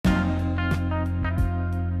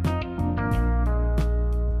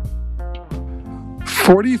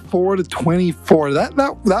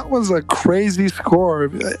44-24. That was a crazy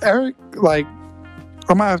score. Eric, like,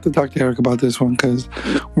 I might have to talk to Eric about this one because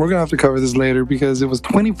we're gonna have to cover this later because it was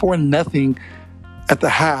 24-0 at the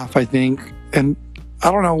half, I think, and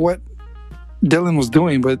I don't know what Dylan was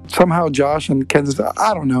doing, but somehow Josh and Kansas,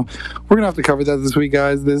 I don't know. We're gonna have to cover that this week,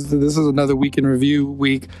 guys. This is another week in review,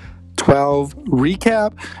 week 12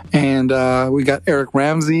 recap, and we got Eric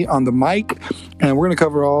Ramsey on the mic, and we're gonna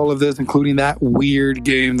cover all of this, including that weird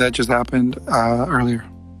game that just happened earlier.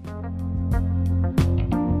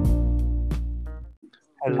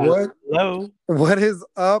 Hello. What is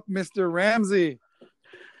up, Mr. Ramsey?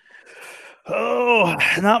 Oh,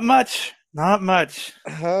 not much.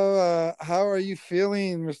 How are you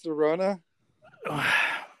feeling, Mr. Rona?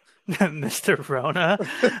 Mr. Rona?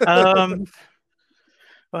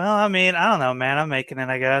 Well, I mean, I don't know, man. I'm making it,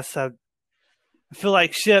 I guess. I feel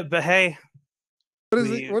like shit, but hey. What is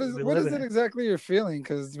it exactly you're feeling?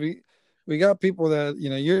 Because we got people that, you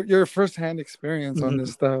know, your firsthand experience on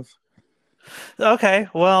this stuff. Okay,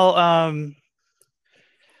 well,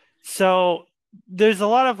 so there's a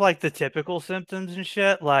lot of like the typical symptoms and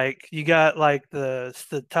shit. Like you got like the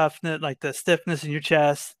toughness, like the stiffness in your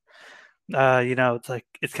chest. You know, it's like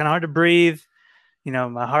it's kind of hard to breathe. You know,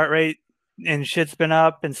 my heart rate and shit's been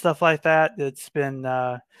up and stuff like that. It's been,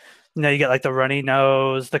 you know, you get like the runny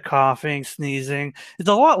nose, the coughing, sneezing. It's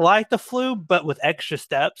a lot like the flu, but with extra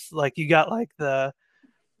steps. Like you got like the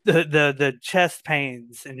chest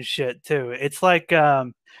pains and shit too. It's like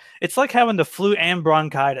having the flu and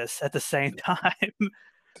bronchitis at the same time.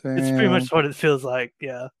 Damn. It's pretty much what it feels like.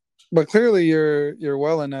 Yeah. But clearly you're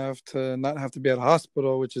well enough to not have to be at a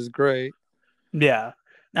hospital, which is great. Yeah.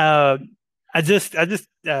 I just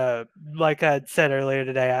like I said earlier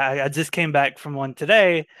today, I just came back from one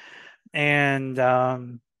today, and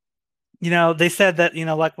you know, they said that, you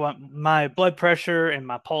know, like my blood pressure and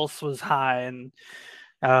my pulse was high and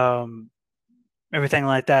everything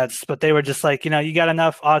like that. But they were just like, you know, you got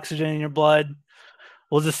enough oxygen in your blood,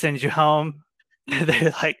 we'll just send you home.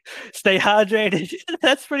 They're like, stay hydrated.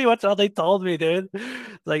 That's pretty much all they told me, dude.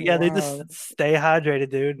 Like, yeah, They just stay hydrated,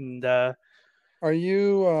 dude. And are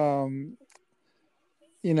you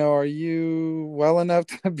you know, are you well enough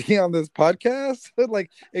to be on this podcast?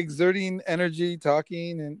 Like exerting energy,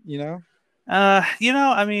 talking, and you know? You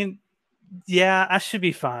know, I mean, yeah, I should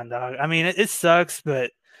be fine, dog. I mean, it sucks,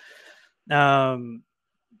 but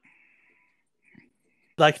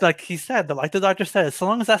like he said, like the doctor said, as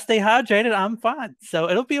long as I stay hydrated, I'm fine. So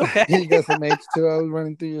it'll be okay. You got some H2O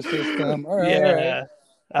running through your system. All right, all right.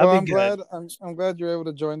 Well, I'm glad you're able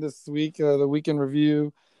to join this week, the weekend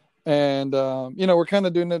review, and you know, we're kind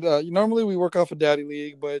of doing it. Normally we work off a daddy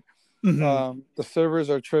league, but the servers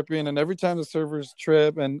are tripping, and every time the servers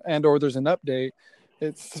trip and or there's an update,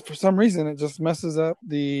 it's for some reason it just messes up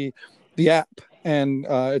the app, and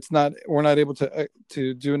we're not able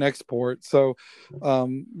to do an export. So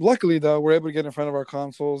luckily though, we're able to get in front of our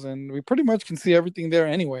consoles, and we pretty much can see everything there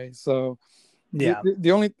anyway. So yeah,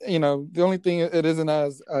 the only thing, it isn't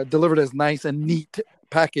as delivered as nice and neat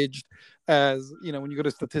packaged as, you know, when you go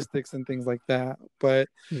to statistics and things like that. But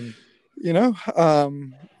you know,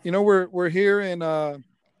 we're here, and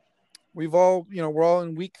we're all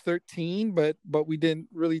in week 13, but we didn't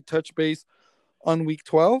really touch base on week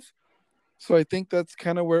 12. So I think that's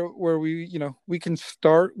kind of where we, you know, we can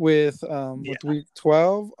start with week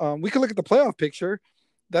 12. We can look at the playoff picture.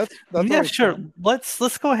 That's yeah, sure. Fun.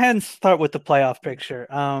 Let's go ahead and start with the playoff picture.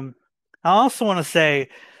 I also want to say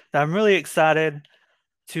that I'm really excited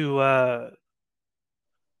to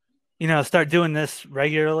you know, start doing this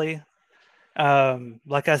regularly.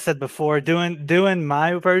 Like I said before, doing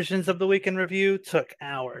my versions of the weekend review took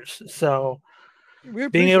hours. So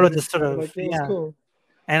being able to sort of cool.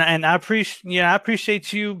 And I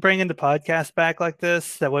appreciate you bringing the podcast back like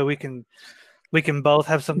this. That way we can both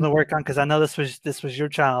have something to work on, because I know this was your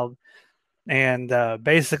child, and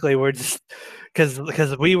basically we're just because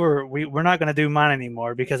we're not going to do mine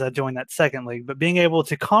anymore because I joined that second league. But being able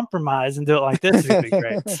to compromise and do it like this is going to be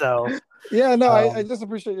great. So yeah, no, I just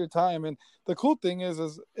appreciate your time, and the cool thing is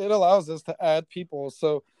it allows us to add people.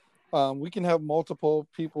 So we can have multiple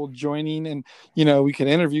people joining, and, you know, we can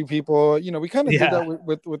interview people. You know, we kind of did that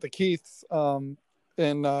with the Keiths, and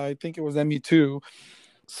I think it was ME2.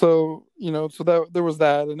 So, you know, so that there was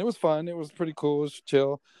that, and it was fun. It was pretty cool. It was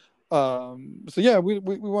chill. So yeah, we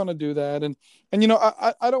want to do that, and you know,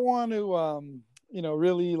 I don't want to you know,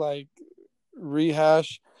 really like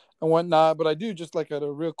rehash and whatnot, but I do, just like at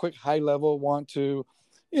a real quick high level, want to,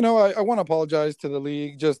 you know, I want to apologize to the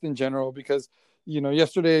league just in general, because,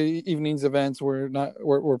 yesterday evening's events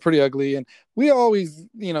were pretty ugly, and we always,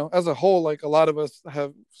 as a whole, like a lot of us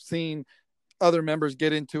have seen other members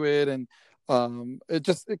get into it, and it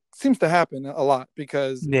seems to happen a lot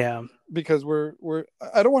Yeah. because we're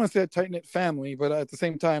I don't want to say a tight knit family, but at the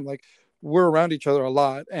same time, like we're around each other a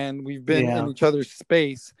lot, and we've been in Yeah. each other's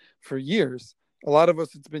space for years. A lot of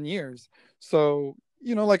us, it's been years. So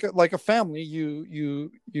like a family,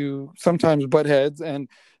 you sometimes butt heads, and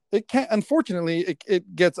it can, unfortunately,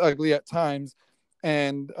 it gets ugly at times,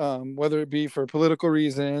 and whether it be for political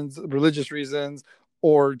reasons, religious reasons,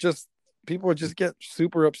 or just people would just get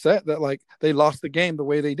super upset that like they lost the game the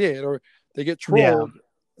way they did, or they get Yeah. trolled.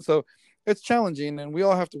 So it's challenging, and we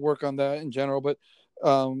all have to work on that in general. But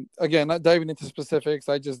again, not diving into specifics,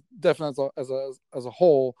 I just definitely as a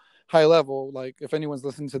whole, high level, like if anyone's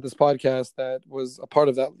listening to this podcast that was a part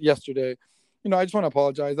of that yesterday, I just want to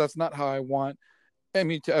apologize. That's not how I want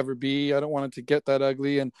Emmy to ever be. I don't want it to get that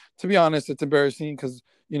ugly. And to be honest, it's embarrassing because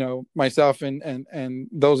myself and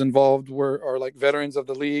those involved are like veterans of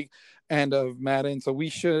the league and of Madden, so we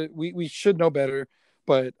should know better.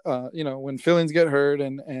 But when feelings get hurt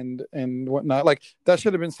and whatnot, like that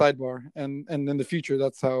should have been sidebar, and in the future,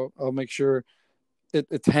 that's how I'll make sure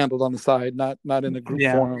it's handled on the side, not in a group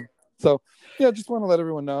Yeah. forum. So yeah, just want to let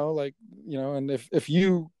everyone know, like, and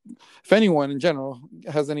if anyone in general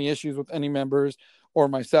has any issues with any members or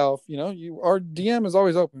myself, our DM is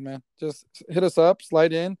always open, man. Just hit us up,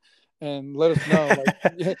 slide in, and let us know.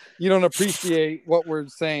 Like you don't appreciate what we're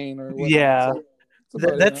saying or whatnot. Yeah. So that's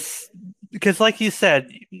about it, man. That's because, like you said,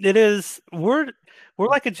 it is we're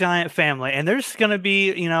like a giant family, and there's going to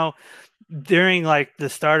be, during like the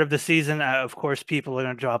start of the season, of course, people are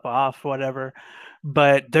going to drop off, whatever.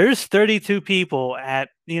 But there's 32 people at,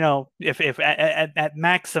 if at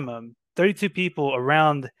maximum 32 people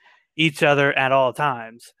around each other at all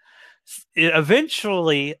times.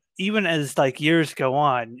 Eventually, even as like years go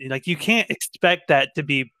on, like you can't expect that to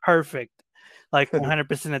be perfect like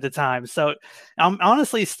 100% of the time. So,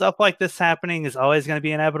 honestly, stuff like this happening is always going to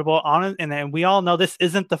be inevitable. And we all know this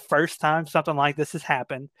isn't the first time something like this has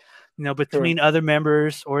happened, between Correct. other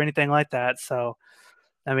members or anything like that. So,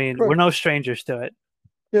 I mean, we're Correct. no strangers to it.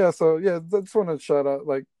 Yeah. So yeah, I just want to shout out,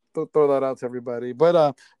 like, throw that out to everybody.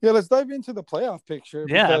 But yeah, let's dive into the playoff picture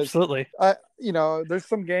Yeah, because absolutely. there's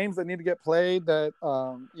some games that need to get played that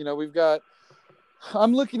we've got.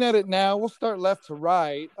 I'm looking at it now. We'll start left to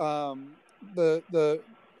right. The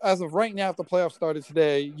As of right now, if the playoffs started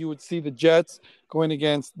today, you would see the Jets going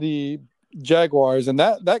against the Jaguars, and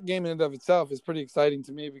that game in and of itself is pretty exciting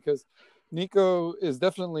to me because Nico is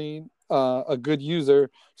definitely a good user.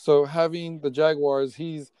 So having the Jaguars,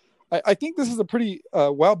 I think this is a pretty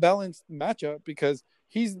well balanced matchup because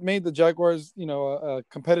he's made the Jaguars, a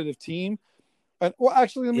competitive team. And well,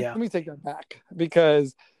 actually, let me Yeah. let me take that back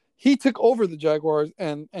because he took over the Jaguars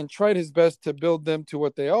and tried his best to build them to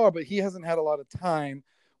what they are, but he hasn't had a lot of time.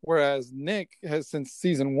 Whereas Nick has, since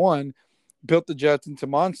season one, built the Jets into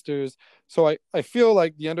monsters. So I feel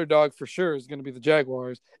like the underdog for sure is going to be the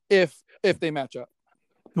Jaguars if they match up.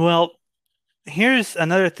 Well, here's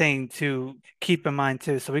another thing to keep in mind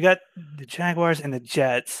too. So we got the Jaguars and the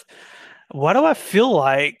Jets. What do I feel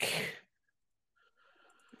like?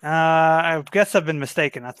 I guess I've been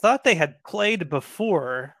mistaken. I thought they had played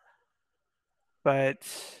before, but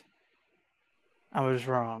I was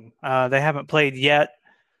wrong. They haven't played yet.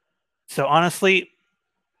 So honestly,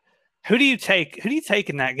 who do you take? Who do you take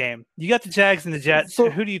in that game? You got the Jags and the Jets. So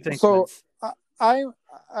Who do you think so wins? I,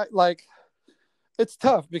 I like it's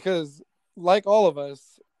tough because like all of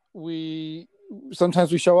us, we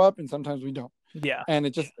sometimes we show up and sometimes we don't. Yeah. And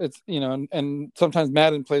it's and sometimes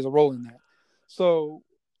Madden plays a role in that. So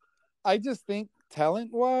I just think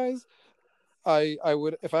talent wise, I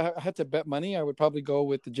would, if I had to bet money, I would probably go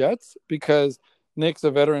with the Jets because Nick's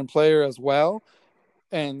a veteran player as well,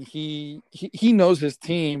 and he knows his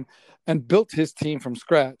team and built his team from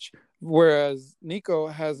scratch. Whereas Nico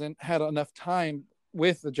hasn't had enough time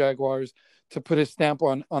with the Jaguars to put his stamp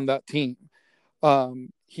on that team.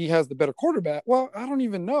 He has the better quarterback. Well, I don't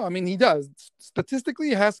even know. I mean, he does. Statistically,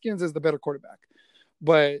 Haskins is the better quarterback,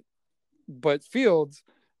 but Fields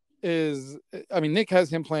is. I mean, Nick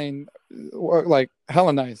has him playing like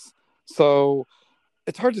hella nice. So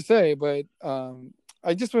it's hard to say, but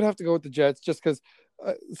I just would have to go with the Jets just because,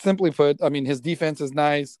 simply put, I mean, his defense is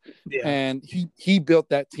nice, Yeah. and he built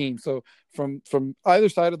that team. So from either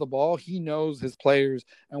side of the ball, he knows his players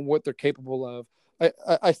and what they're capable of.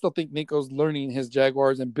 I still think Nico's learning his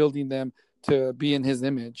Jaguars and building them to be in his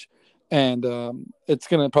image, and it's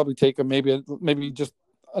gonna probably take him maybe just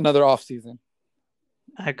another off season.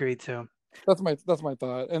 I agree too. That's my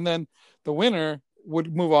thought. And then the winner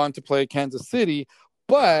would move on to play Kansas City,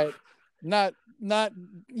 but not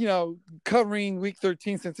covering week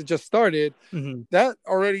 13 since it just started. Mm-hmm. That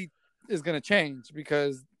already is going to change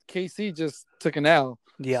because KC just took an L.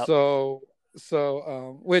 Yep.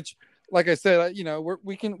 Which, like I said,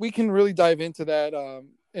 we can really dive into that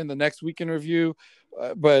in the next weekend review.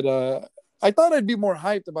 But I thought I'd be more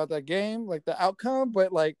hyped about that game, like the outcome.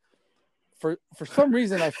 But like for some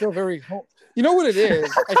reason, I feel very. You know what it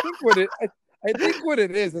is? I think what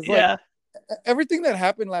it is like Yeah. everything that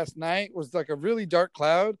happened last night was like a really dark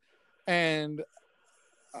cloud, and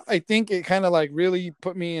I think it kind of like really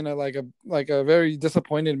put me in a very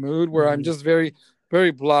disappointed mood where I'm just very,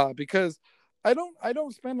 very blah because I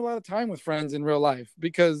don't spend a lot of time with friends in real life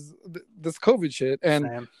because this COVID shit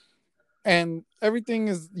and everything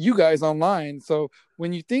is you guys online. So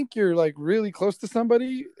when you think you're like really close to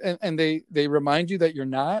somebody and they remind you that you're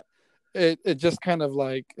not, it just kind of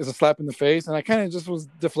like is a slap in the face, and I kind of just was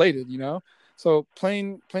deflated, So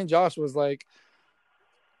playing Josh was like,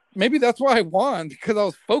 maybe that's why I won because I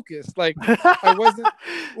was focused. Like I wasn't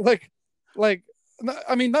like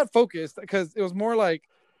I mean not focused because it was more like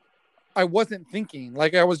I wasn't thinking.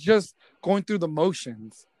 Like I was just going through the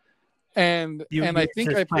motions. And you I were think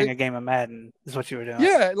I just playing played. a game of Madden is what you were doing.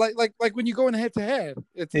 Yeah, like when you go in head to head,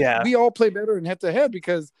 Yeah. we all play better in head to head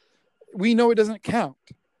because we know it doesn't count.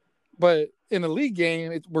 But in a league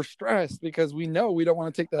game, we're stressed because we know we don't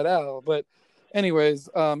want to take that out. But anyways,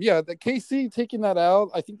 the KC taking that out,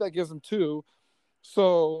 I think that gives them 2.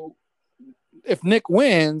 So if Nick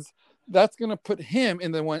wins, that's gonna put him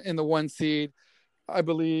in the one seed, I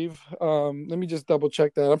believe. Let me just double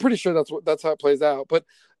check that. I'm pretty sure that's how it plays out, but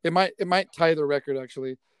it might tie the record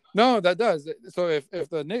actually. No, that does. So if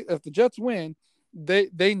the Jets win,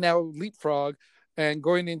 they now leapfrog and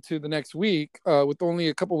going into the next week with only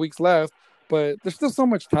a couple weeks left, but there's still so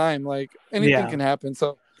much time. Like anything can happen.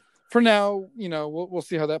 So for now, we'll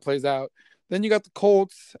see how that plays out. Then you got the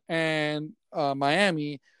Colts and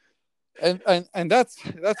Miami, and that's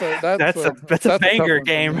a a tough banger one for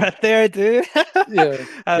game me. right there, dude. Yeah,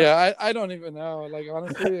 yeah. I don't even know. Like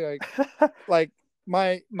honestly, like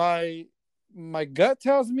my gut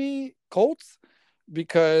tells me Colts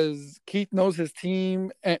because Keith knows his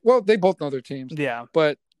team, and well, they both know their teams. Yeah,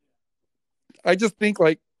 but I just think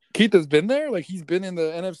like Keith has been there. Like he's been in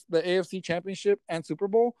the AFC Championship and Super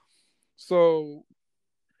Bowl. So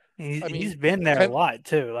I he's mean, been there a lot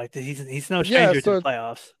too. Like he's no yeah. stranger to the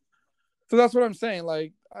playoffs. So that's what I'm saying.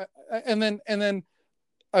 Like, and then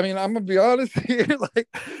I mean, I'm gonna be honest here. Like,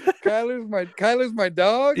 Kyler's my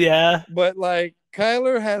dog. Yeah. But like,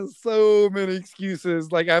 Kyler has so many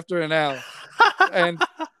excuses. Like after an L, and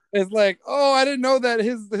it's like, oh, I didn't know that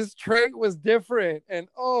his trait was different, and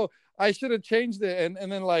oh, I should have changed it,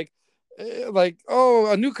 and then like oh,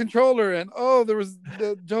 a new controller, and oh, there was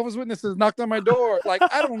the Jehovah's Witnesses knocked on my door. Like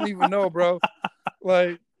I don't even know, bro.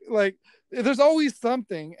 Like like there's always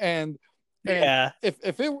something, and Yeah.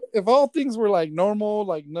 if all things were like normal,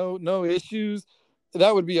 like no issues,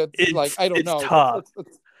 that would be like I don't It's know. tough.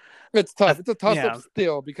 It's tough. It's a toss up Yeah.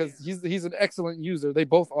 still because he's an excellent user. They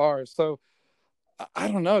both are. So I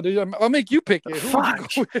don't know, dude. I'll make you pick it. Who would you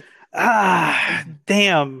Fuck. go with?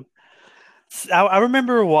 Damn. I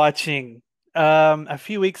remember watching a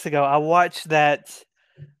few weeks ago. I watched that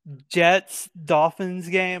Jets Dolphins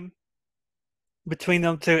game between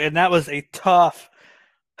them two, and that was a tough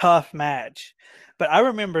match. But I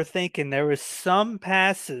remember thinking there was some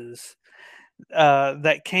passes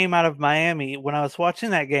that came out of Miami when I was watching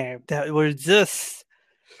that game that were just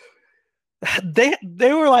they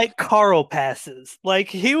were like Carl passes. Like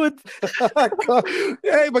he would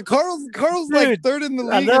Hey, but Carl's dude, like third in the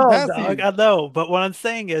I league in know, dog, passing. I know. But what I'm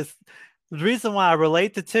saying is the reason why I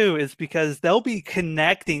relate the two is because they'll be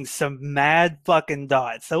connecting some mad fucking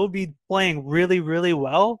dots. They'll be playing really, really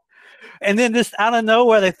well. And then just out of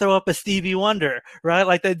nowhere, they throw up a Stevie Wonder, right?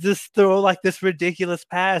 Like they just throw like this ridiculous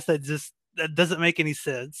pass that doesn't make any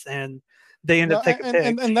sense, and they end No, up taking a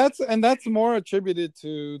pick. and that's more attributed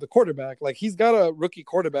to the quarterback. Like he's got a rookie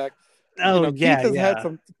quarterback. Oh yeah,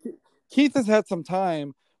 Keith has had some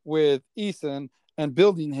time with Eason and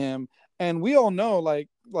building him, and we all know like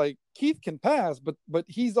Keith can pass, but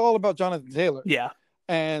he's all about Jonathan Taylor. yeah,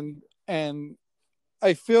 And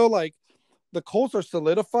I feel like the Colts are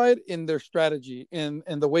solidified in their strategy in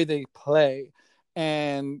the way they play,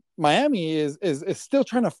 and Miami is still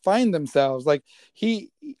trying to find themselves. Like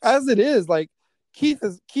he as it is, like Keith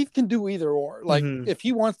can do either or. Like if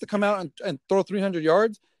he wants to come out and throw 300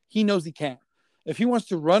 yards, he knows he can. If he wants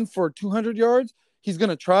to run for 200 yards, he's going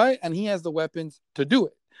to try, and he has the weapons to do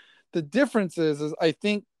it. The difference is I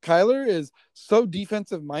think Kyler is so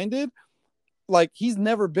defensive minded. Like he's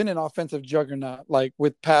never been an offensive juggernaut, like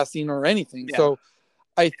with passing or anything. Yeah. So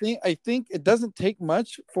I think it doesn't take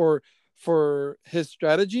much for his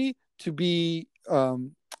strategy to be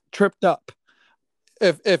tripped up.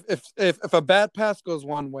 If a bad pass goes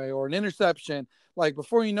one way or an interception, like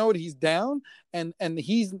before you know it, he's down, and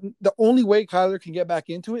he's the only way Kyler can get back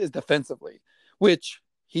into it is defensively, which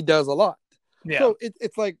he does a lot. Yeah. So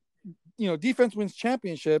it's like, defense wins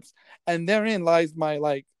championships, and therein lies my,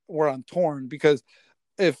 like, where I'm torn, because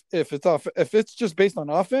if it's just based on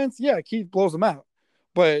offense, yeah, Keith blows them out,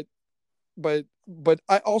 but but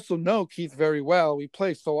I also know Keith very well. We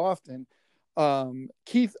play so often.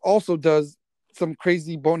 Keith also does some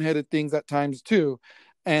crazy boneheaded things at times too,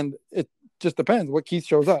 and it just depends what Keith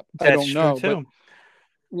shows up. I That's don't true know, but too.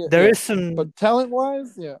 yeah, There yeah. is some. But talent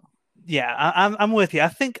wise, yeah. Yeah, I'm with you. I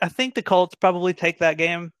think the Colts probably take that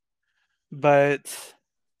game, but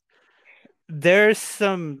there's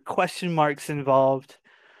some question marks involved.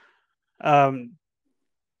 Um,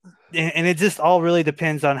 and it just all really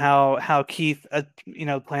depends on how Keith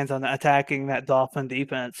plans on attacking that Dolphin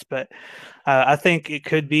defense. But I think it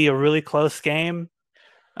could be a really close game,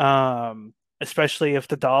 especially if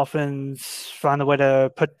the Dolphins find a way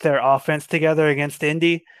to put their offense together against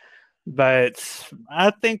Indy. But I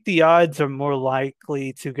think the odds are more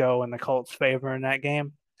likely to go in the Colts' favor in that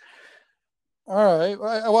game. All right.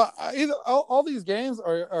 Well, all these games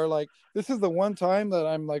are like, this is the one time that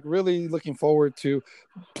I'm like really looking forward to,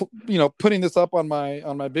 putting this up on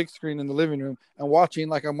my big screen in the living room and watching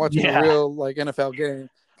like I'm watching a Yeah. real like NFL game,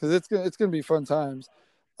 because it's gonna be fun times.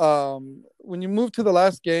 When you move to the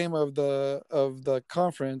last game of the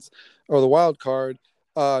conference or the wild card,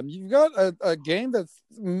 you've got a game that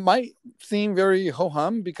might seem very ho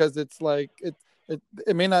hum, because it's like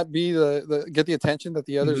it may not be the get the attention that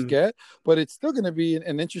the others Mhm. get, but it's still going to be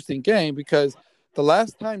an interesting game, because the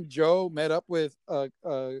last time Joe met up with a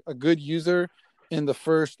good user in the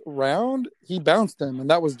first round, he bounced him, and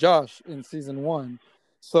that was Josh in season one.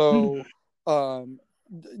 So um,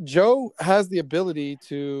 Joe has the ability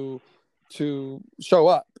to show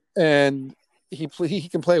up, and he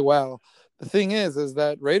can play well. The thing is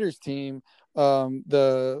that Raiders team,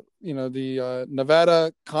 the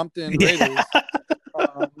Nevada Compton Yeah. Raiders,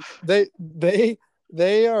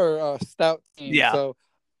 they are a stout team. Yeah. So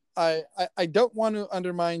I don't want to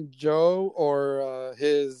undermine Joe or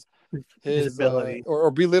His his ability.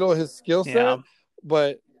 or belittle his skill Yeah. set,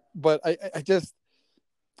 but I just,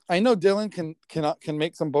 I know Dylan can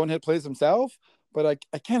make some bonehead plays himself, but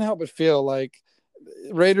I can't help but feel like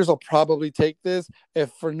Raiders will probably take this,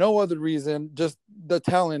 if for no other reason, just the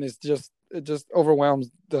talent is just, it just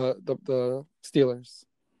overwhelms the Steelers.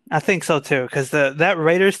 I think so too, because the that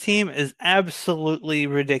Raiders team is absolutely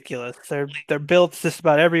ridiculous. They're built just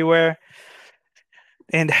about everywhere.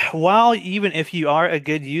 And while even if you are a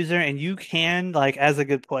good user and you can, like as a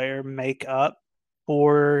good player, make up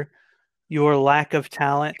for your lack of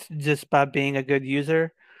talent just by being a good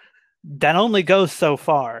user, that only goes so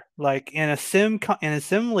far. Like in a sim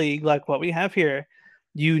league like what we have here,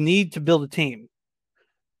 you need to build a team.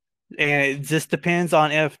 And it just depends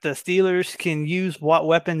on if the Steelers can use what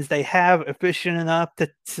weapons they have efficient enough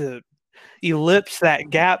to ellipse that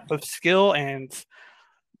gap of skill. And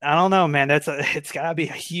I don't know, man. It's gotta be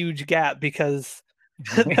a huge gap because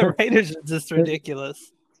the Raiders are just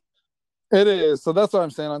ridiculous. It is. So that's what I'm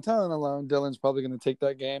saying. On talent alone, Dylan's probably going to take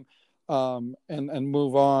that game, and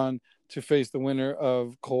move on to face the winner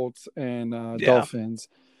of Colts and Yeah. Dolphins,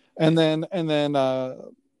 and then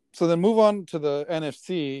so then move on to the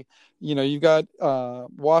NFC. You've got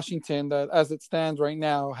Washington, that, as it stands right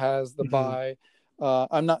now, has the Hmm. bye.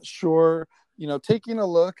 I'm not sure. Taking a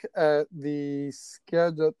look at the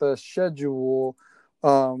schedule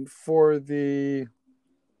for the.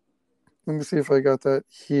 Let me see if I got that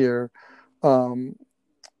here. Um,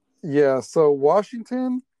 yeah, so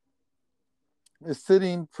Washington is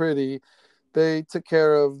sitting pretty. They took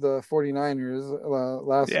care of the 49ers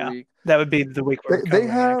last Yeah. week. That would be the week we're They recovering,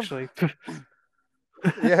 have, actually.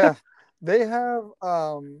 yeah, they have,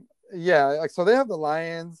 yeah, like, so they have the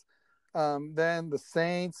Lions, then the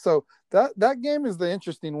Saints. So that game is the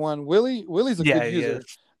interesting one. Willie's a Yeah, good he user,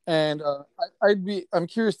 is. and I'm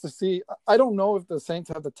curious to see. I don't know if the Saints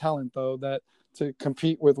have the talent though that to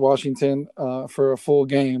compete with Washington for a full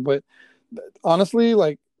game, but honestly,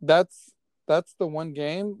 like that's the one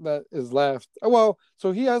game that is left. Well,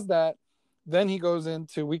 so he has that. Then he goes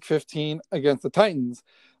into week 15 against the Titans.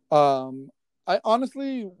 Um, I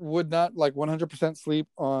honestly would not like 100% sleep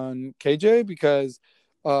on KJ, because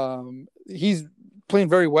he's playing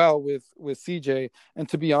very well with CJ. And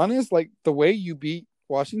to be honest, like the way you beat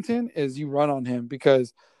Washington is you run on him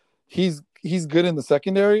because he's good in the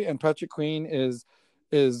secondary, and Patrick Queen is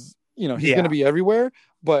he's going to be everywhere,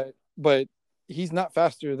 but he's not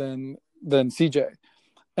faster than CJ,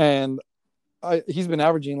 and he's been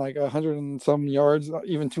averaging like 100 and some yards,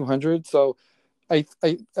 even 200. So I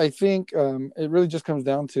think it really just comes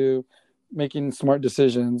down to making smart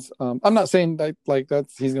decisions. I'm not saying that like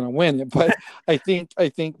that's he's going to win it, but I think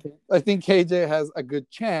KJ has a good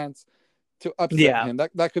chance to upset him.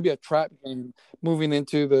 That could be a trap game moving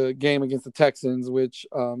into the game against the Texans, which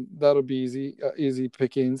that'll be easy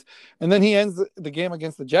pickings. And then he ends the game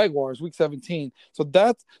against the Jaguars, Week 17. So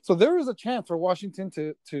there is a chance for Washington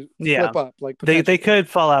to slip up. Like they could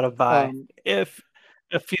fall out of bye if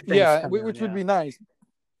a few things. Which would be nice.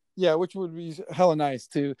 Yeah, which would be hella nice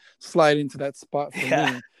to slide into that spot for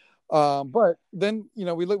me. But then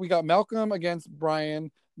we got Malcolm against Brian,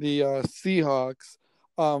 the Seahawks.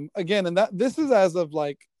 Again, and this is as of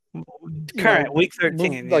like current Week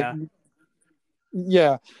 13.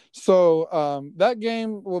 So that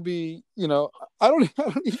game will be, I don't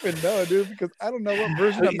even know, dude, because I don't know what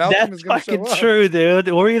version of Malcolm is going to show up. That's fucking true,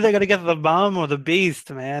 dude. We're either going to get the bomb or the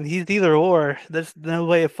beast, man. He's either or. There's no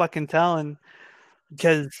way of fucking telling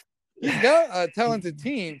because he's got a talented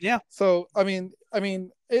team. Yeah. So I mean,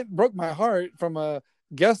 it broke my heart from a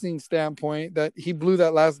guessing standpoint that he blew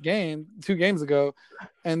that last game 2 games ago,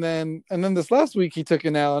 and then this last week he took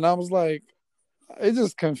an L, and I was like, it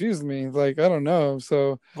just confused me. Like, I don't know.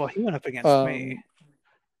 So he went up against me.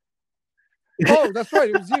 Oh, that's right.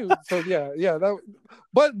 It was you. So yeah.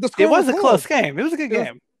 But the score was a close game. It was a good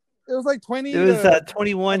game. It was like 20. It was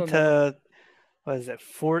 21 to what is it?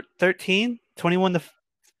 13? 21 to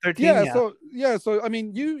 13. So I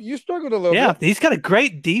mean, you struggled a little bit. Yeah, he's got a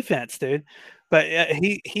great defense, dude. But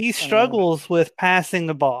he struggles with passing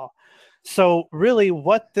the ball. So really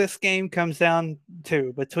what this game comes down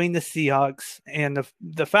to between the Seahawks and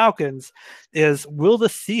the Falcons is, will the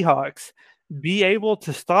Seahawks be able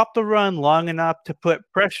to stop the run long enough to put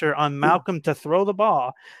pressure on Malcolm to throw the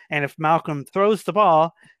ball? And if Malcolm throws the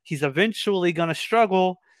ball, he's eventually going to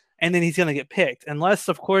struggle, and then he's going to get picked. Unless,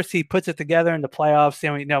 of course, he puts it together in the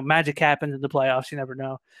playoffs. Magic happens in the playoffs. You never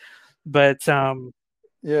know. But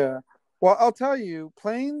yeah. Well, I'll tell you,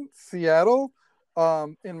 playing Seattle,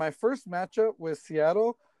 in my first matchup with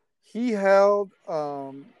Seattle, he held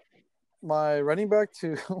my running back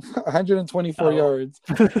to 124 yards.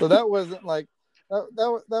 So that wasn't like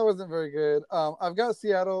that wasn't very good. I've got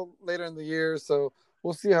Seattle later in the year, so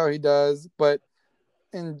we'll see how he does. But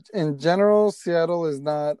in general, Seattle is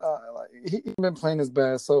not he's been playing his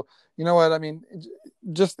best. So you know what I mean.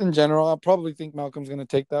 Just in general, I probably think Malcolm's going to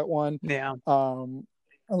take that one. Yeah.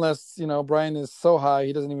 Unless Brian is so high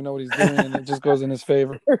he doesn't even know what he's doing, and it just goes in his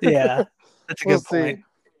favor. Yeah, that's a good point.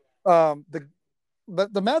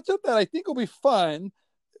 The matchup that I think will be fun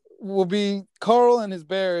will be Carl and his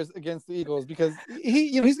Bears against the Eagles, because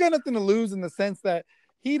he's got nothing to lose, in the sense that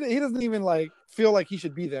he doesn't even like feel like he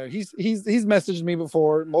should be there. He's messaged me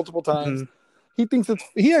before multiple times. Mm-hmm.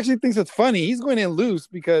 He actually thinks it's funny. He's going in loose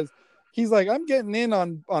because he's like, I'm getting in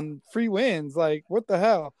on free wins. Like, what the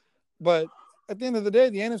hell? But at the end of the day,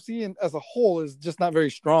 the NFC as a whole is just not very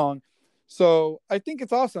strong. So I think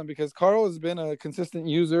it's awesome because Carl has been a consistent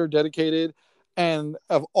user, dedicated, and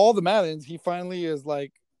of all the Maddens, he finally is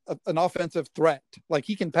like an offensive threat. Like,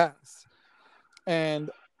 he can pass. And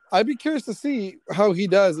I'd be curious to see how he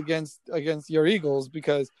does against your Eagles,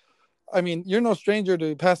 because I mean, you're no stranger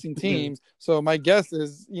to passing teams. Mm-hmm. So my guess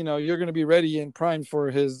is, you're going to be ready and primed for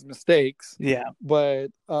his mistakes. Yeah.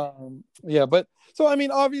 But so I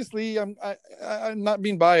mean, obviously, I'm not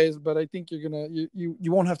being biased, but I think you're gonna you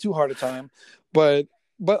won't have too hard a time. But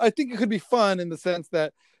I think it could be fun in the sense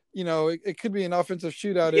that it could be an offensive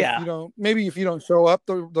shootout if you don't show up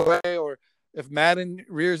the way, or if Madden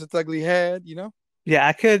rears its ugly head. Yeah,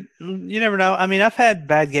 I could. You never know. I mean, I've had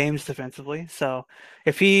bad games defensively, so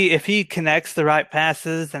if he connects the right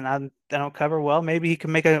passes and I don't cover well, maybe he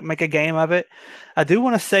can make a game of it. I do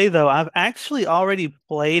want to say though, I've actually already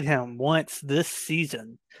played him once this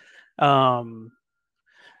season, and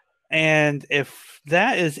if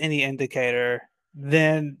that is any indicator,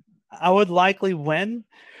 then I would likely win.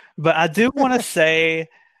 But I do want to say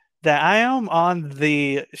that I am on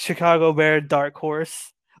the Chicago Bear dark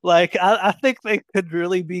horse. Like, I think they could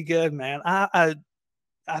really be good, man. I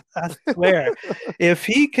swear, if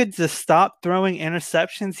he could just stop throwing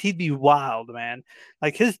interceptions, he'd be wild, man.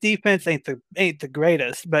 Like, his defense ain't the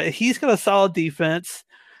greatest, but he's got a solid defense,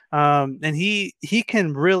 and he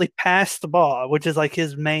can really pass the ball, which is like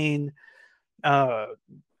his main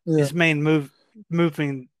move.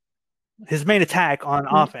 moving his main attack on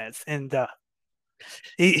offense, and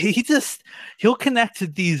he'll connect to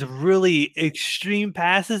these really extreme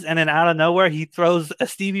passes, and then out of nowhere he throws a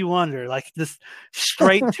Stevie Wonder like just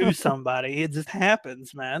straight to somebody. It just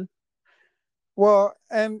happens, man. Well,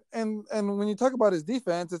 and when you talk about his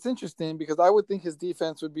defense, it's interesting because I would think his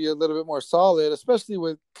defense would be a little bit more solid, especially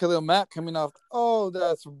with Khalil Mack coming off. Oh,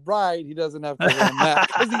 that's right, he doesn't have Khalil Mack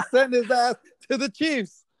because he sent his ass to the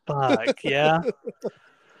Chiefs. Fuck yeah,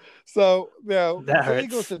 So yeah, that so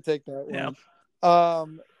Eagles hurts. should take that Yeah.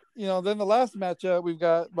 one. Then the last matchup we've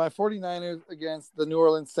got my 49ers against the New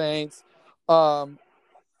Orleans Saints. I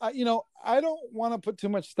don't want to put too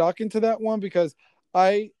much stock into that one because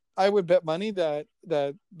I would bet money that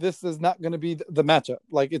this is not going to be the matchup.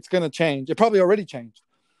 Like it's going to change. It probably already changed.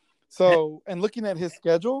 So, and looking at his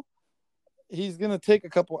schedule, he's going to take a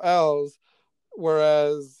couple L's.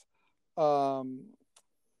 Whereas,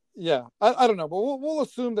 yeah, I don't know, but we'll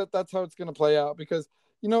assume that that's how it's going to play out because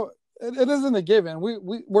it isn't a given.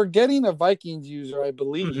 We're getting a Vikings user, I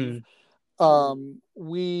believe. I've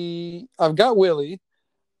got Willie.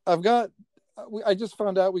 I just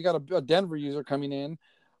found out we got a Denver user coming in.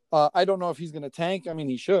 I don't know if he's going to tank. I mean,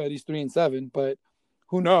 he should. He's 3-7, but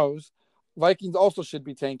who knows? Vikings also should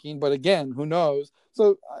be tanking, but again, who knows?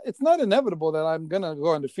 So it's not inevitable that I'm going to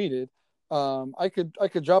go undefeated. I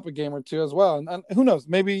could drop a game or two as well, and who knows?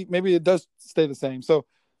 Maybe it does stay the same. So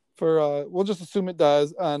we'll just assume it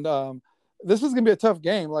does. And this is going to be a tough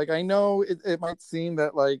game. Like I know it might seem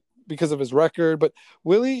that like because of his record, but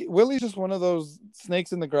Willie's just one of those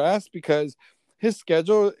snakes in the grass because his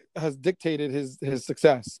schedule has dictated his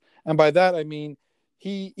success. And by that I mean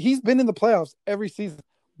he's been in the playoffs every season,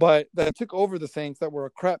 but that took over the Saints that were a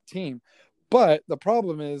crap team. But the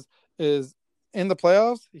problem is in the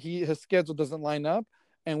playoffs, his schedule doesn't line up,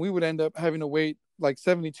 and we would end up having to wait like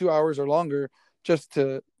 72 hours or longer just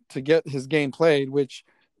to get his game played, which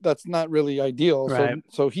that's not really ideal. Right.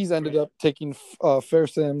 So he's ended up taking four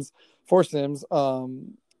sims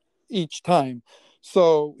each time.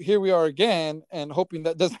 So here we are again, and hoping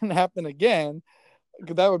that doesn't happen again.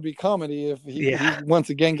 That would be comedy if he once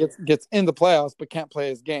again gets in the playoffs but can't play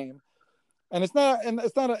his game. And it's not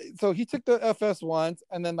so he took the FS once,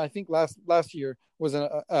 and then I think last year was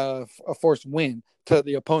a forced win to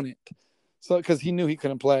the opponent. So because he knew he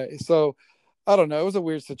couldn't play. So I don't know. It was a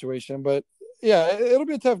weird situation, but yeah, it'll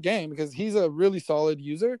be a tough game because he's a really solid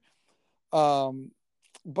user. But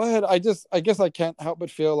I guess I can't help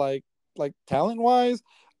but feel like talent wise,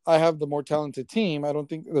 I have the more talented team. I don't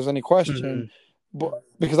think there's any question, but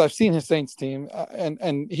because I've seen his Saints team,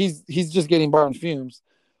 and he's just getting bar on fumes.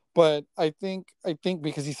 But I think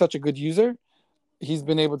because he's such a good user, he's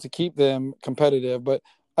been able to keep them competitive. But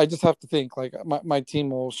I just have to think like my team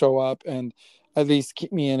will show up and at least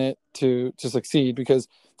keep me in it to succeed. Because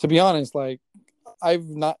to be honest, like I've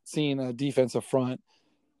not seen a defensive front.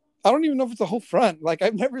 I don't even know if it's a whole front. Like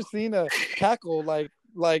I've never seen a tackle like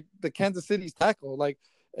the Kansas City's tackle. Like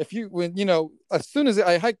as soon as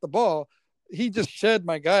I hiked the ball, he just shed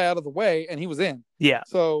my guy out of the way and he was in. Yeah.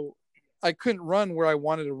 So I couldn't run where I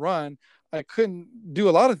wanted to run. I couldn't do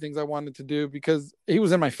a lot of things I wanted to do because he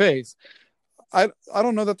was in my face. I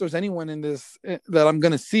don't know that there's anyone in this that I'm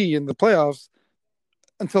going to see in the playoffs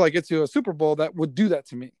until I get to a Super Bowl that would do that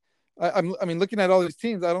to me. I mean, looking at all these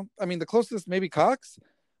teams, the closest maybe Cox,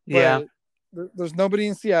 but there's nobody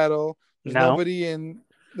in Seattle. There's nobody in.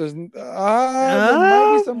 There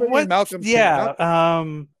might be somebody in Malcolm's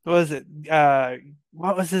team. What was it?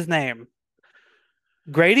 What was his name?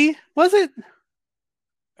 Grady, was it?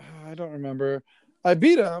 I don't remember. I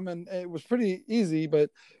beat him, and it was pretty easy. But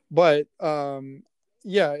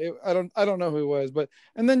yeah, I don't know who it was. But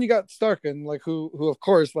and then you got Starkin, like who of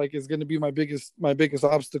course like is going to be my biggest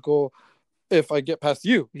obstacle if I get past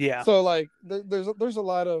you. Yeah. So like there's a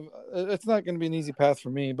lot of it's not going to be an easy path for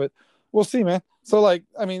me, but we'll see, man. So like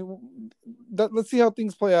I mean, let's see how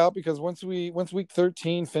things play out because once week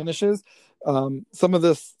 13 finishes, some of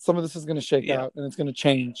this is going to shake out and it's going to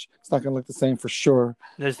change. It's not going to look the same for sure.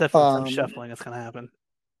 There's definitely some shuffling that's going to happen.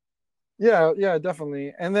 Yeah,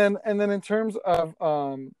 definitely. And then in terms of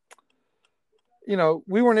we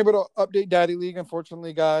weren't able to update Daddy League,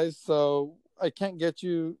 unfortunately, guys. So I can't get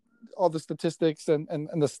you all the statistics and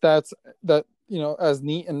the stats that as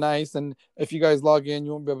neat and nice. And if you guys log in,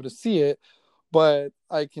 you won't be able to see it. But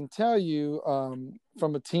I can tell you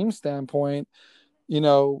from a team standpoint,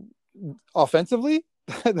 offensively,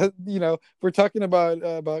 we're talking about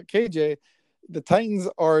KJ. The Titans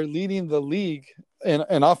are leading the league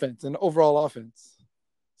in offense and overall offense.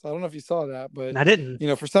 So I don't know if you saw that, but I didn't.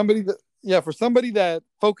 For somebody that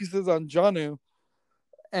focuses on Jonnu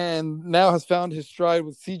and now has found his stride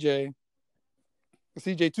with CJ2K.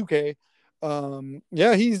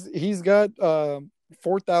 Yeah, he's got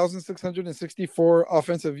 4,664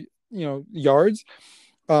 offensive yards.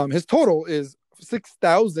 His total is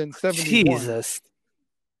 6,071. Jesus.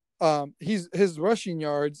 His rushing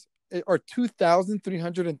yards are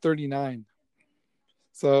 2,339.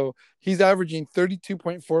 So he's averaging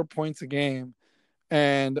 32.4 points a game,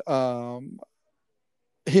 and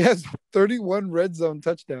he has 31 red zone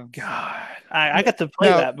touchdowns. God, I got to play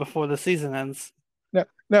now, that before the season ends.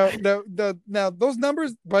 Now, those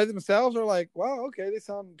numbers by themselves are like, wow, okay, they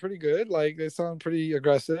sound pretty good. Like they sound pretty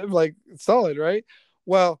aggressive, like solid, right?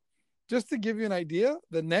 Well, just to give you an idea,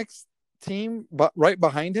 the next team right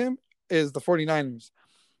behind him is the 49ers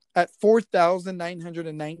at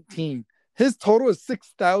 4,919. His total is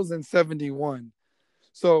 6,071.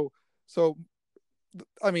 So,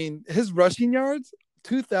 I mean, his rushing yards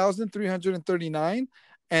 2,339,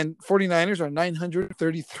 and 49ers are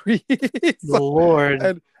 933.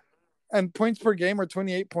 Lord. And points per game are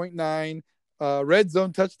 28.9. Red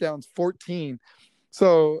zone touchdowns 14.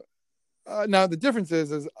 So now the difference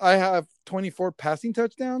is I have 24 passing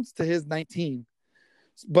touchdowns to his 19.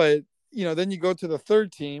 But then you go to the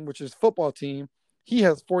third team, which is football team. He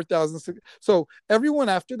has 4,000. So everyone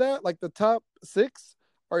after that, like the top 6,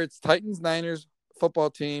 are it's Titans, Niners,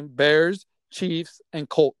 football team, Bears, Chiefs, and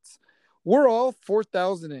Colts. We're all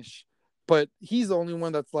 4,000-ish, but he's the only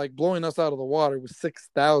one that's like blowing us out of the water with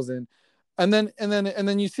 6,000. And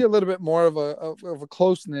then you see a little bit more of a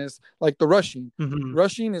closeness, like the rushing. Mm-hmm.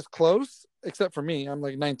 Rushing is close, except for me. I'm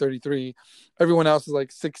like 933. Everyone else is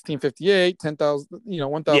like 1658, 10,000,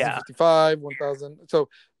 1,055, 1,000. So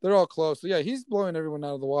they're all close. So yeah, he's blowing everyone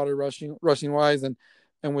out of the water rushing wise, and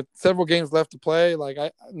with several games left to play, like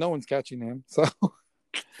no one's catching him. So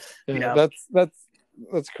yeah.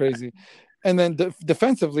 That's crazy. And then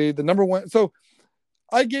defensively, the number one. So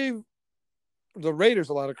I gave the Raiders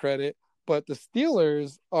a lot of credit, but the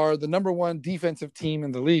Steelers are the number one defensive team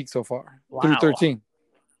in the league so far through 13.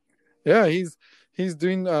 Yeah, he's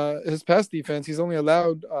doing his pass defense. He's only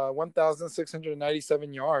allowed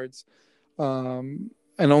 1,697 yards, and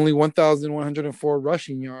only 1,104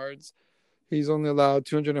 rushing yards. He's only allowed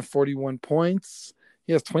 241 points.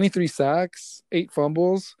 He has 23 sacks, 8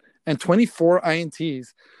 fumbles, and 24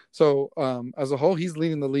 INTs. So as a whole, he's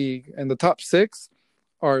leading the league. And the top 6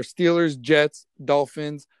 are Steelers, Jets,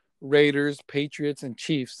 Dolphins, Raiders, Patriots, and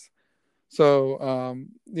Chiefs. So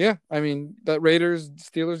yeah, I mean that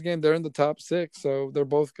Raiders-Steelers game, they're in the top 6. So they're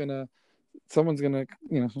both someone's gonna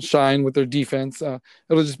shine with their defense. It'll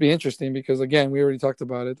just be interesting because again, we already talked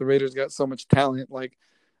about it. The Raiders got so much talent. Like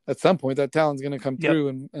at some point, that talent's gonna come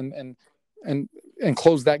through and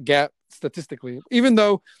close that gap statistically. Even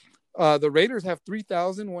though the Raiders have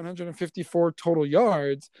 3,154 total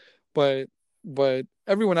yards, but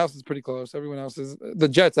everyone else is pretty close. Everyone else is the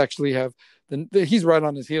Jets actually have he's right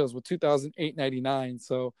on his heels with 2,899.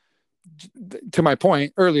 So to my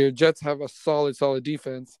point earlier, Jets have a solid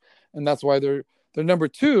defense, and that's why they're number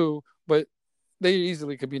 2, but they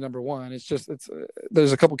easily could be number 1. It's just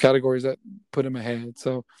there's a couple categories that put them ahead.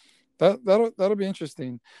 So that'll be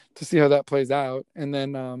interesting to see how that plays out. And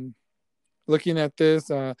then looking at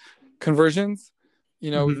this conversions,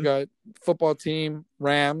 we've got football team,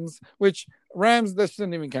 Rams, which Rams, that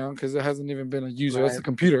shouldn't even count because it hasn't even been a user. Right. That's a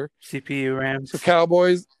computer. CPU Rams. So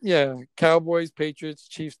Cowboys, Patriots,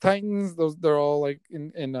 Chiefs, Titans. They're all like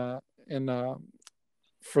in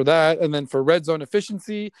for that. And then for red zone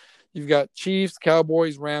efficiency, you've got Chiefs,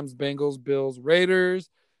 Cowboys, Rams, Bengals, Bills, Raiders.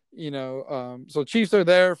 So Chiefs are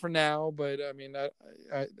there for now, but I mean,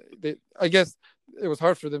 I guess it was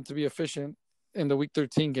hard for them to be efficient in the Week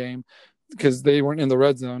 13 game because they weren't in the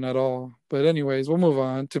red zone at all. But anyways, we'll move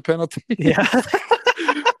on to penalties. Yeah.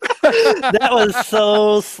 That was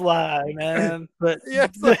so sly, man. But yeah,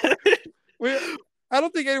 I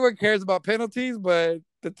don't think anyone cares about penalties, but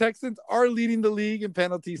the Texans are leading the league in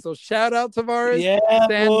penalties. So shout out Tavares. Yeah,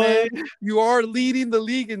 Sandman, boy. You are leading the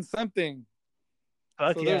league in something.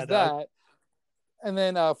 Fuck so yeah, there's that. And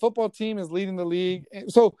then football team is leading the league.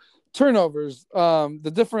 So turnovers,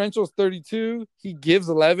 the differential is 32. He gives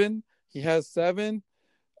 11. He has 7.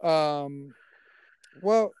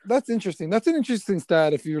 Well, that's interesting. That's an interesting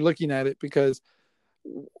stat if you're looking at it, because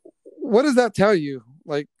what does that tell you?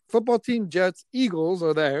 Like football team, Jets, Eagles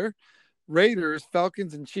are there, Raiders,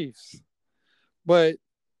 Falcons, and Chiefs. But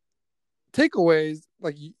takeaways,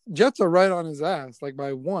 like Jets are right on his ass, like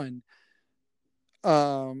by 1.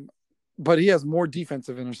 But he has more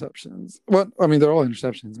defensive interceptions. Well, I mean, they're all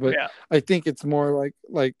interceptions, but yeah. I think it's more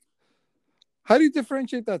like how do you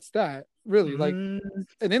differentiate that stat? really. Like Mm,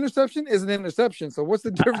 an interception is an interception. So what's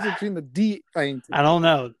the difference between the D INT? I don't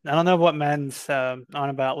know. I don't know what Madden's on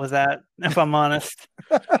about with that, if I'm honest.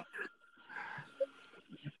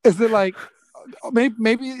 Is it like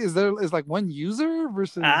maybe is like one user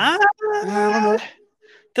versus? Ah, Yeah, I don't know.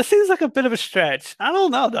 this seems like a bit of a stretch. I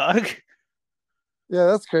don't know, dog. Yeah,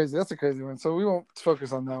 that's crazy. That's a crazy one. So we won't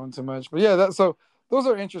focus on that one too much. But yeah, that so those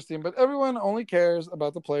are interesting. But everyone only cares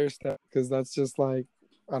about the player stat because that's just like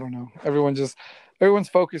I don't know. Everyone's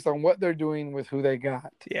focused on what they're doing with who they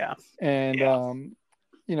got. Yeah. And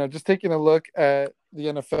just taking a look at the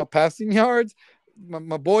NFL passing yards,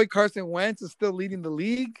 my boy Carson Wentz is still leading the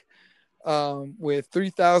league with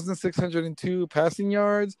 3,602 passing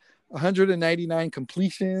yards, 199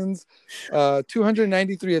 completions,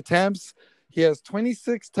 293 attempts. He has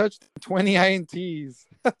 26 touchdowns, 20 INTs.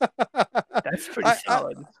 That's pretty I, I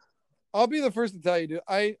solid. I'll be the first to tell you, dude.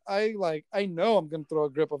 I know I'm gonna throw a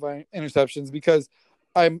grip of interceptions because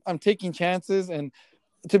I'm taking chances, and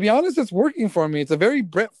to be honest, it's working for me. It's a very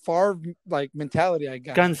Brett Favre like mentality I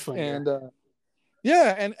got, Gunslinger. and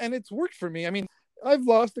yeah, and it's worked for me. I mean, I've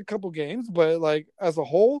lost a couple games, but like as a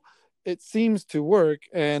whole, it seems to work.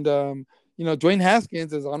 And Dwayne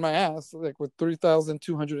Haskins is on my ass, like with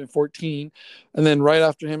 3,214, and then right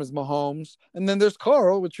after him is Mahomes, and then there's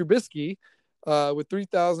Carl with Trubisky, with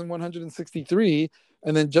 3,163,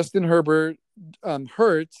 and then Justin Herbert,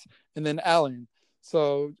 Hurts, and then Allen.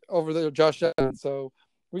 So over there, Josh Allen. So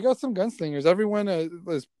we got some gunslingers. Everyone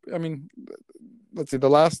is, I mean, let's see, the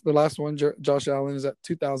last one, Josh Allen is at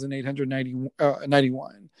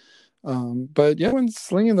 2,891. But yeah, everyone's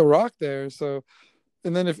slinging the rock there. So,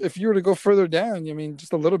 and then if you were to go further down, I mean,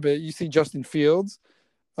 just a little bit, you see Justin Fields.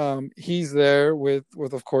 He's there with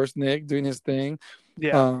of course Nick doing his thing.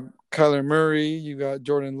 Yeah. Kyler Murray, you got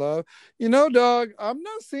Jordan Love. Dog, I'm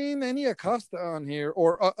not seeing any Acosta on here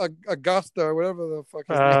or Augusta or whatever the fuck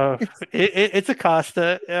his name is. It's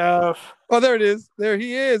Acosta. Oh, there it is. There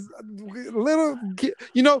he is. Little,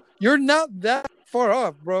 you're not that far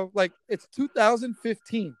off, bro. Like it's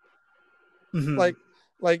 2015. mhm.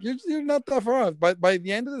 Like you're not that far off. But by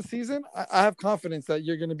the end of the season, I have confidence that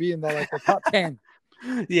you're going to be in the top 10.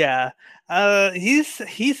 Yeah. He's in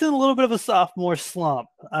a little bit of a sophomore slump.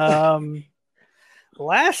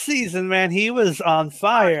 Last season, man, he was on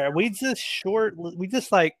fire. We just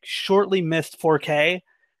like shortly missed 4K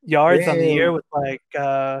yards on the year Damn. with like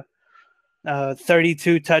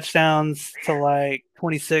 32 touchdowns to like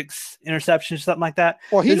 26 interceptions, something like that.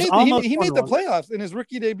 Well, he There's made the, he, almost he made the 100. playoffs in his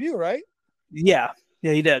rookie debut, right? Yeah.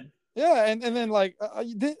 Yeah, he did. Yeah, and then what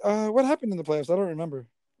happened in the playoffs? I don't remember.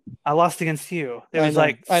 I lost against you. It I was know,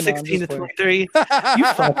 like I know. I'm 16 just to playing. 23. You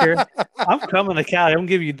fucker. I'm coming to Cali. I'm gonna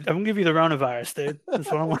give you the coronavirus, dude. That's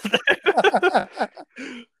what I want.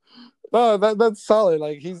 No, that's solid.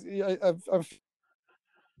 Like I'm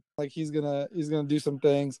like he's gonna do some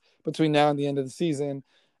things between now and the end of the season.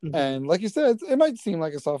 Mhm. And like you said, it might seem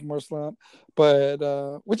like a sophomore slump, but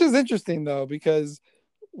which is interesting though because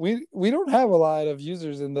we don't have a lot of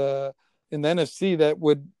users in the NFC that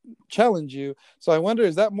would challenge you. So I wonder,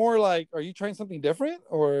 is that more like, are you trying something different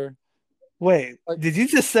or Wait, like? did you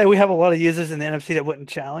just say we have a lot of users in the NFC that wouldn't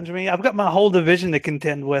challenge me? I've got my whole division to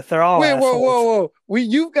contend with. They're all Wait, whoa, assholes. whoa, whoa!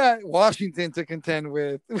 You've got Washington to contend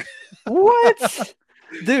with. What?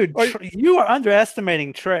 Dude, Are you are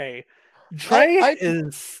underestimating Trey. I, Trey I,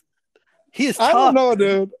 is he is I don't tough, know,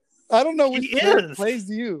 dude. dude. I don't know He which Trey is. plays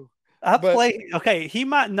you, I but play okay, he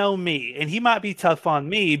might know me and he might be tough on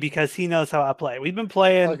me because he knows how I play. We've been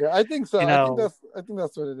playing, okay, I think so. you I think know,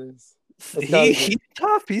 that's what it is. That's gotta be he's it.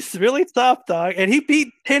 tough. He's really tough, dog. And he beat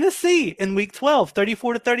Tennessee in week 12,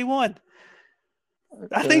 34 to 31.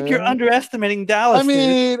 I think you're Okay. underestimating I Dallas, dude.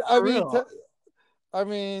 mean, I For mean, real. I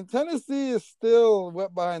mean, Tennessee is still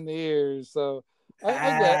wet behind the ears, so I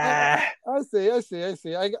get, Ah. I see.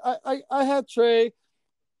 I had Trey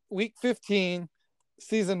week 15,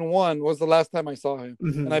 season one was the last time I saw him,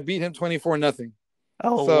 and I Mhm. beat him 24-0.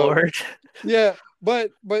 Oh So Lord. yeah,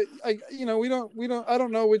 but we don't I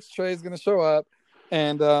don't know which Trey is gonna show up,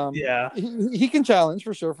 and Yeah. he can challenge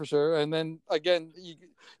for sure, and then again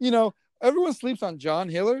you know everyone sleeps on John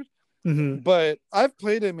Hillard, Hmm. but I've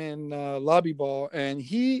played him in lobby ball, and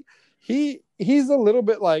he's a little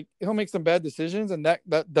bit like he'll make some bad decisions, and that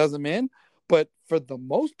does him in. But for the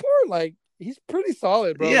most part, like he's pretty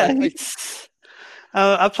solid, bro. Yeah, Like he's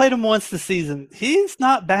I played him once this season. He's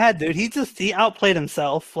not bad, dude. He outplayed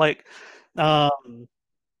himself. Like um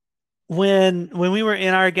when we were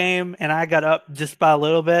in our game and I got up just by a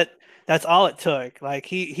little bit, that's all it took. Like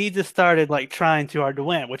he just started like trying too hard to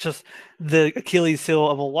win, which is the Achilles heel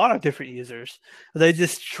of a lot of different users. They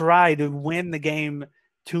just try to win the game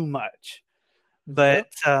too much. But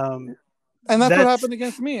Yep. And that's what that's happened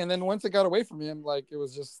against me. And then once it got away from him, like it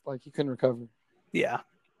was just like he couldn't recover. yeah.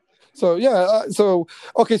 So yeah. So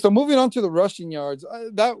okay. So moving on to the rushing yards,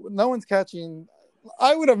 that no one's catching.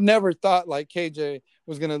 I would have never thought like KJ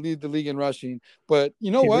was going to lead the league in rushing, but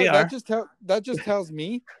you know Here we what? are. That just tells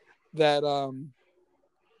me that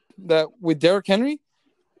that with Derrick Henry,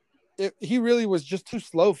 he really was just too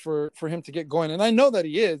slow for him to get going, and I know that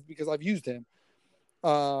he is because I've used him.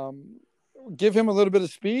 Um, give him a little bit of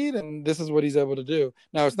speed, and this is what he's able to do.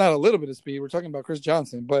 Now it's not a little bit of speed. We're talking about Chris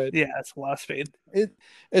Johnson, but Yeah, it's a lot of speed.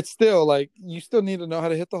 it's still like you still need to know how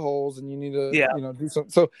to hit the holes, and you need to Yeah. do something.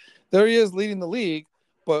 So there he is leading the league,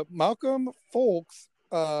 but Malcolm Folks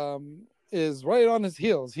is right on his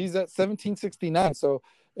heels. He's at 1769. So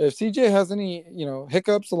if CJ has any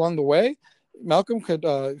hiccups along the way, Malcolm could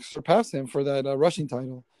surpass him for that rushing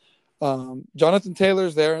title. Jonathan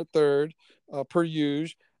Taylor's there at third, per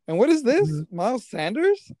usual. And what is this? Mm-hmm. Miles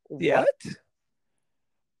Sanders? Yeah. What?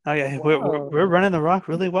 Oh yeah, Wow. we're running the rock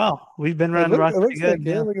really well. We've been running the rock It pretty looks like good.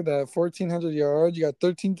 it. Yeah. Look at that. 1,400 yards. You got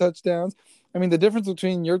 13 touchdowns. I mean, the difference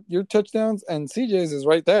between your touchdowns and CJ's is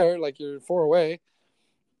right there. Like you're 4 away.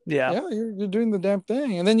 Yeah. Yeah, you're doing the damn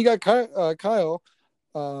thing. And then you got Kyler.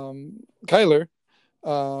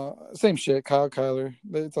 Same shit. Kyler.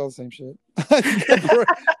 It's all the same shit.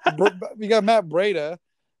 You got Matt Breda.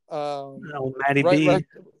 Oh, Matty Right, B.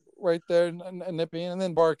 right there, nipping, and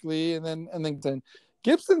then Barkley, and then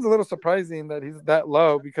Gibson's a little surprising that he's that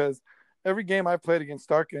low because every game I played against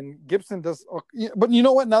Starkin, Gibson does. But you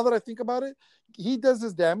know what? Now that I think about it, he does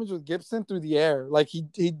his damage with Gibson through the air. Like he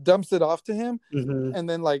dumps it off to him, Mm-hmm. and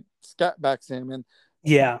then like scat backs him,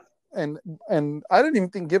 Yeah. and I didn't even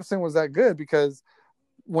think Gibson was that good because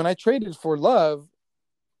when I traded for Love,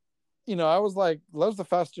 I was like, Love's the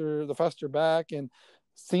faster back, and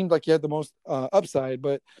seemed like he had the most upside.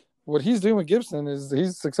 But what he's doing with Gibson is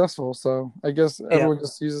he's successful. So I guess Yeah. everyone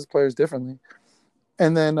just uses players differently.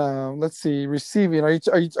 And then let's see, receiving. Are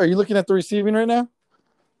you looking at the receiving right now?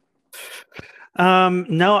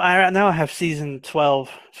 No, I now have season 12,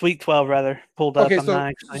 week 12 rather, pulled up. Okay, I'm not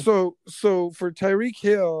actually. so for Tyreek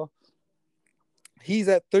Hill, he's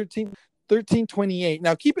at 1328.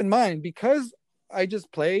 Now keep in mind, because I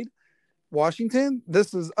just played Washington,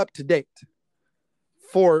 this is up to date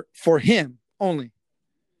for him only.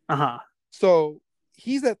 Uh-huh. So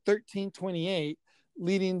he's at 1328,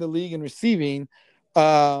 leading the league in receiving.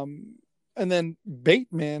 And then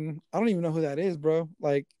Bateman, I don't even know who that is, bro.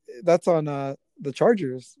 Like that's on the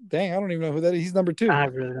Chargers. Dang, I don't even know who that is. He's number 2. I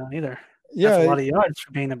really don't either. That's a Yeah, lot of yards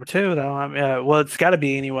for being number 2, though. I mean, well, it's got to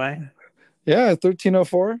be anyway. yeah,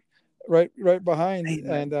 1304, right behind,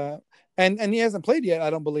 Amen. and he hasn't played yet, I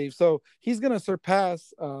don't believe. So he's gonna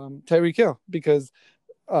surpass Tyreek Hill because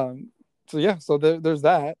so yeah, so there's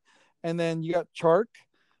that, and then you got Chark,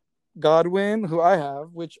 Godwin, who I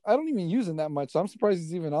have, which I don't even use him that much, so I'm surprised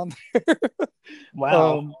he's even on there.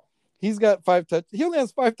 Wow. um, he's got 5 touch. He only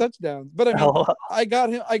has 5 touchdowns, but I mean, Oh, I got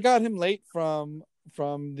him late from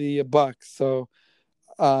the Bucks, so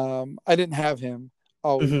I didn't have him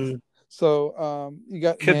always. mm-hmm. So you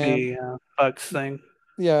got Could him, be Bucks thing.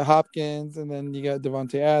 yeah, Hopkins, and then you got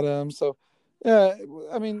Devontae Adams. So yeah,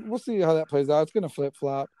 I mean, we'll see how that plays out. It's gonna flip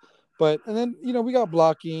flop, but and then we got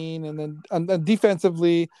blocking, and then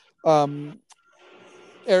defensively, um,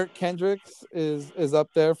 Eric Kendricks is up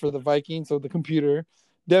there for the Vikings, so the computer.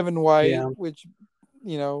 Devin White, Yeah. which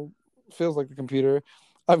feels like the computer.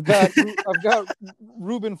 I've got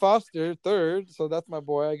Reuben Foster third, so that's my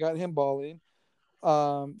boy. I got him balling.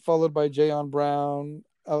 Followed by Jayon Brown.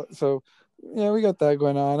 So yeah, we got that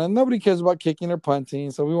going on, and nobody cares about kicking or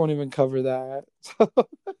punting, so we won't even cover that.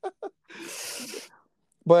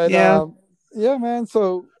 But Yeah. yeah, man.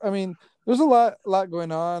 So I mean, there's a lot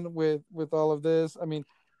going on with all of this. I mean,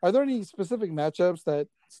 are there any specific matchups that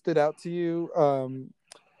stood out to you?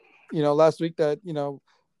 Last week that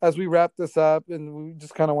as we wrap this up and we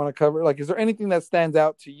just kind of want to cover, like, is there anything that stands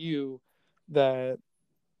out to you that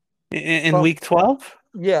In from week 12?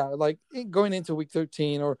 yeah, like going into week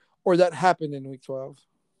 13 or that happened in week 12?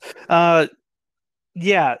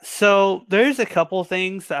 Yeah. So there's a couple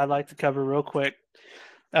things that I'd like to cover real quick.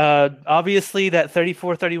 Obviously, that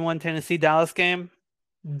 34-31 Tennessee Dallas game,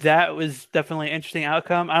 that was definitely an interesting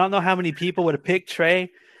outcome. I don't know how many people would have picked Trey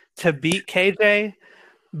to beat KJ,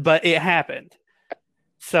 but it happened.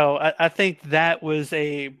 So I think that was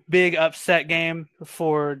a big upset game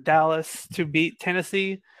for Dallas to beat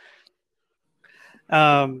Tennessee.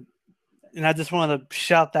 And I just wanted to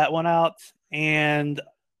shout that one out. And,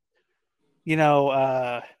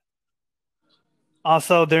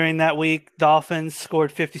 Also, during that week, Dolphins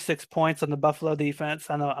scored 56 points on the Buffalo defense.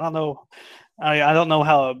 I don't know, I don't know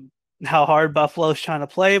how hard Buffalo's trying to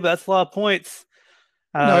play, but that's a lot of points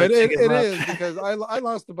No, to give it up. is because I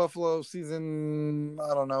lost to Buffalo season,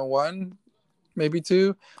 I don't know, one, maybe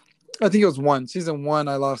two. I think it was one. Season one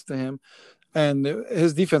I lost to him, and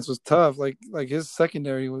his defense was tough. Like his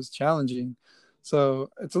secondary was challenging. So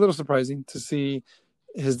it's a little surprising to see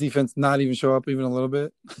his defense not even show up even a little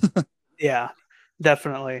bit. Yeah,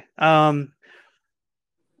 definitely. Uh,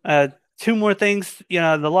 two more things.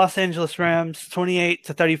 The Los Angeles Rams,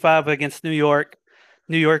 28-35 against New York.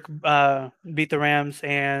 New York beat the Rams,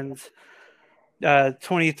 and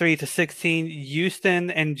 23-16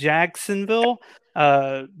 Houston and Jacksonville.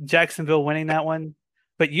 Jacksonville winning that one.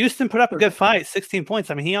 But Houston put up a good fight, 16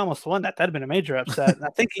 points. I mean, he almost won that. That'd have been a major upset. I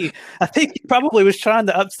think he probably was trying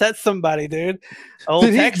to upset somebody, dude. Old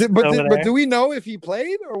Did he? Texas over But there. do we know if he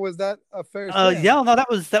played or was that a fair stand? Yeah, no, that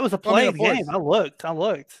was a I mean, of played game. course. I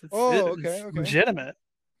looked. It Oh, okay, was okay. legitimate.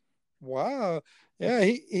 Wow. Yeah,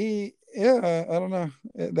 yeah, I don't know.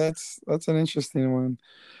 That's an interesting one.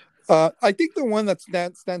 I think the one that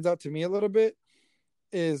stands out to me a little bit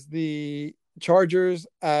is the Chargers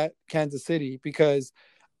at Kansas City because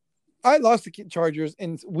I lost the Chargers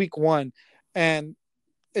in week one, and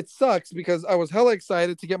it sucks because I was hella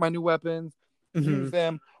excited to get my new weapons, use Mm-hmm.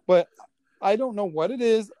 them, but I don't know what it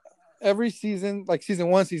is. Every season, like season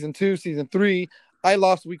one, season two, season three, I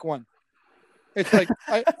lost week one. It's like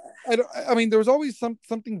I mean, there was always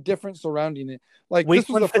something different surrounding it. Like Week this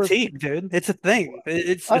was one the first. fatigue, dude. It's a thing. I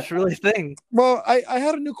It's really a thing. Well, I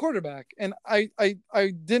had a new quarterback, and I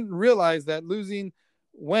didn't realize that losing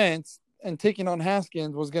Wentz and taking on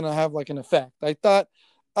Haskins was gonna have like an effect. I thought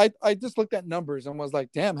I just looked at numbers and was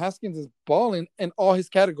like, damn, Haskins is balling in all his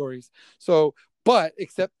categories. So, but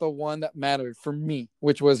except the one that mattered for me,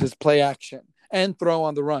 which was his play action and throw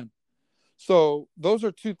on the run. So those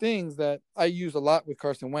are two things that I use a lot with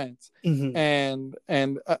Carson Wentz, Mm-hmm.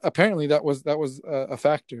 and apparently that was a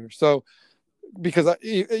factor. So because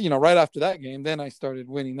right after that game, then I started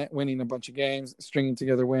winning a bunch of games, stringing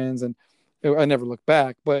together wins, and I never looked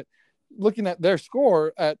back. But looking at their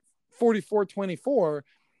score at 44-24,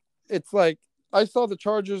 it's like I saw the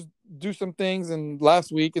Chargers do some things in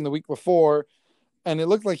last week and the week before, and it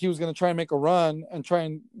looked like he was going to try and make a run and try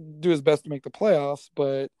and do his best to make the playoffs.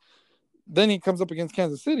 But then he comes up against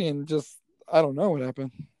Kansas City and just I don't know what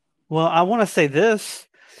happened. Well, I want to say this.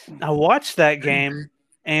 I watched that game,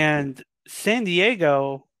 and not San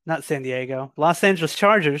Diego, Los Angeles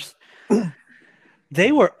Chargers,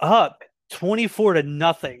 they were up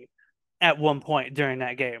 24-0 at one point during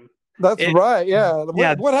that game. That's It, right. Yeah.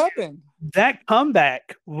 yeah, What happened? that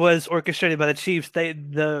comeback was orchestrated by the Chiefs.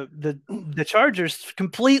 The Chargers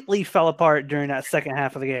completely fell apart during that second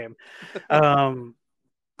half of the game.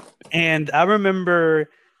 And I remember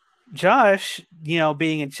Josh,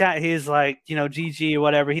 being in chat, he's like, GG or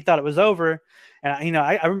whatever. He thought it was over, and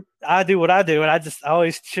I do what I do, and I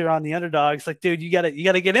always cheer on the underdogs. Like, dude, you gotta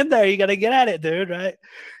get in there, you gotta get at it, dude, right?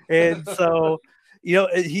 And so,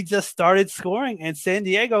 he just started scoring, and San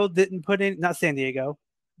Diego didn't put in, not San Diego,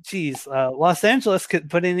 geez, Los Angeles couldn't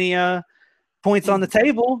put any points on the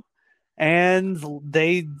table. And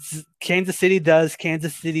Kansas City does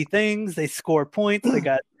Kansas City things. They score points. They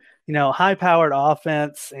got high-powered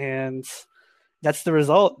offense, and that's the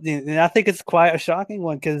result. And I think it's quite a shocking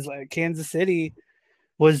one because Kansas City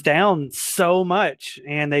was down so much,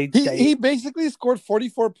 and he basically scored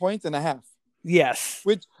 44 points and a half. Yes,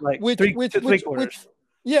 Which like which three which to three which quarters.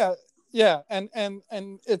 yeah, yeah, and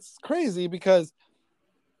it's crazy because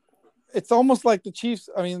it's almost like the Chiefs,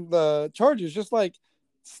 I mean the Chargers just like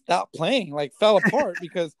stopped playing, like fell apart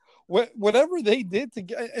because whatever they did to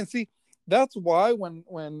get, and see that's why when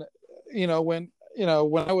I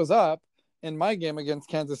was up in my game against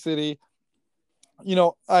Kansas City,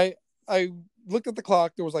 I looked at the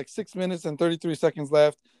clock. There was like 6 minutes and 33 seconds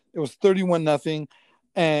left. It was 31-0,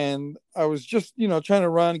 and I was just trying to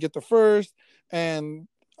run, get the first, and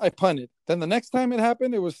I punted. Then the next time it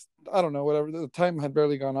happened, it was I don't know whatever the time had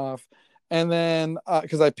barely gone off, and then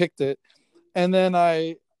because I picked it, and then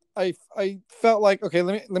I felt like okay,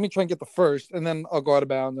 let me try and get the first, and then I'll go out of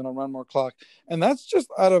bounds and I'll run more clock, and that's just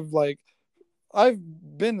out of like I've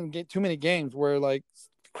been in too many games where like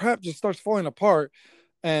crap just starts falling apart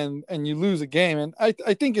and you lose a game. And I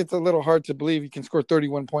think it's a little hard to believe you can score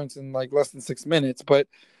 31 points in like less than 6 minutes. But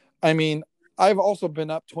I mean, I've also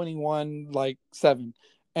been up 21 like 7,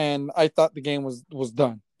 and I thought the game was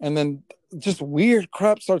done. And then just weird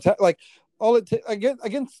crap starts like all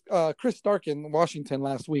against Chris Stark in Washington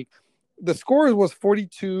last week. the score was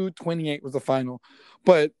 42-28 was the final,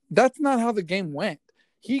 but that's not how the game went.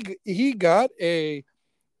 He got a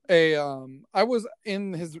I was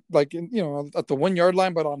in his like in, at the 1 yard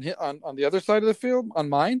line, but on the other side of the field on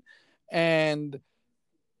mine, and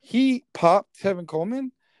he popped Tevin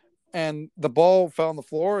Coleman, and the ball fell on the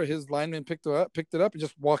floor. His lineman picked it up, and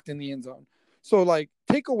just walked in the end zone. So like,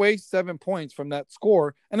 take away 7 points from that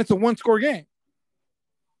score, and it's a 1-score game.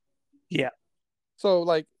 Yeah. So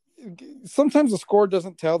like, sometimes the score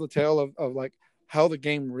doesn't tell the tale of like how the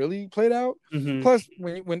game really played out. Mm-hmm. Plus,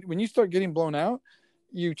 when you start getting blown out,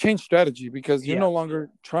 you change strategy because you're no longer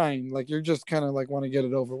trying. Like, you're just kind of like want to get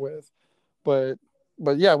it over with. But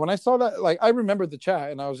yeah, when I saw that, like, I remembered the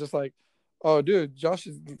chat and I was just like, oh, dude, Josh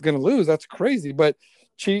is gonna lose. That's crazy. But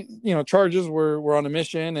Chargers were on a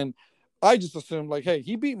mission, and I just assumed like, hey,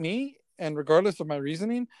 he beat me, and regardless of my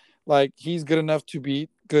reasoning, like, he's good enough to beat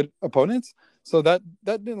good opponents. So that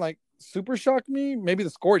didn't like super shock me. Maybe the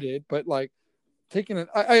score did, but like, taking it,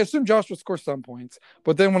 I assumed Josh would score some points.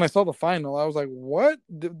 But then when I saw the final, I was like, what?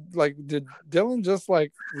 Did Dylan just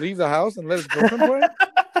like leave the house and let his girlfriend play?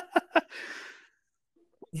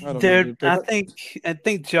 I don't know, dude. I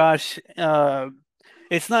think Josh,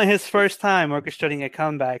 it's not his first time orchestrating a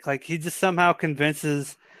comeback. Like, he just somehow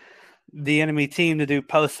convinces the enemy team to do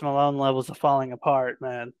Post Malone levels of falling apart,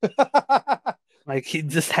 man. Like, it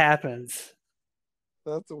just happens.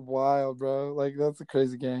 That's wild, bro. Like, that's a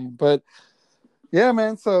crazy game. But yeah,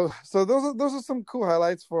 man. So those are some cool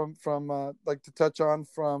highlights from like, to touch on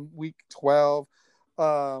from week 12.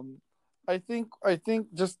 I think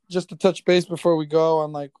just to touch base before we go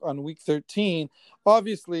on week 13.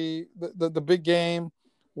 Obviously, the big game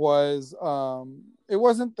was, it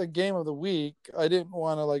wasn't the game of the week. I didn't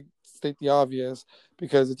want to like state the obvious,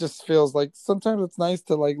 because it just feels like sometimes it's nice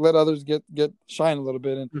to like let others get shine a little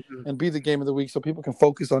bit and be the game of the week so people can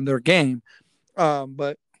focus on their game.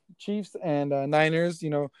 But Chiefs and Niners,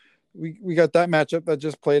 we got that matchup that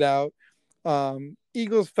just played out.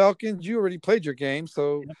 Eagles Falcons, you already played your game,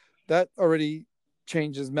 so that already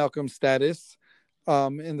changes Malcolm's status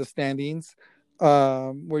in the standings,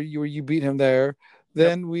 where you beat him there.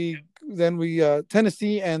 Then we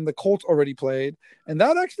Tennessee and the Colts already played, and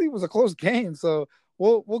that actually was a close game. So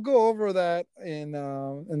we'll go over that in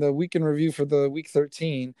the weekend review for the week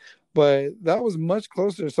 13. But that was much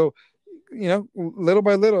closer. So, little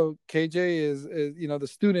by little, KJ is the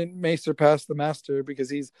student may surpass the master, because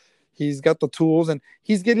he's got the tools, and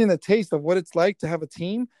he's getting a taste of what it's like to have a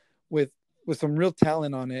team with some real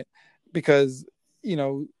talent on it, because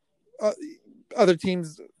other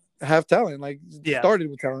teams have talent, like, started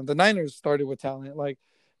with talent. The Niners started with talent. Like,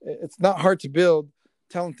 it's not hard to build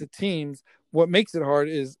talented teams. What makes it hard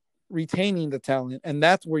is retaining the talent, and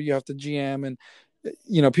that's where you have to GM,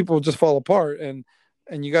 and people just fall apart, and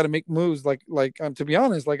you got to make moves like to be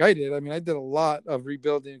honest, like I did. I mean, I did a lot of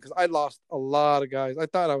rebuilding because I lost a lot of guys. I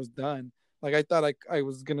thought I was done. Like, I thought I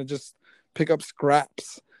was gonna just pick up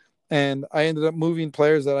scraps, and I ended up moving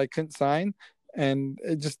players that I couldn't sign, and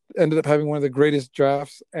it just ended up having one of the greatest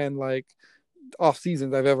drafts and like off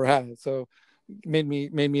seasons I've ever had. So made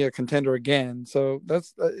me a contender again. So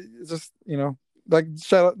that's just like,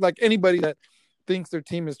 shout out, like, anybody that thinks their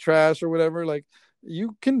team is trash or whatever, like,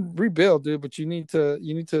 you can rebuild, dude, but you need to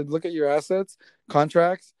look at your assets,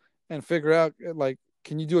 contracts, and figure out, like,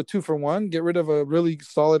 can you do a 2-for-1, get rid of a really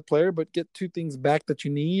solid player but get two things back that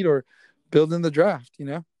you need, or build in the draft,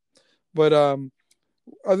 but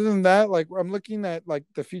other than that, like, I'm looking at like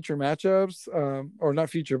the future matchups, or not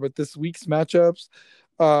future, but this week's matchups.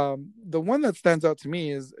 The one that stands out to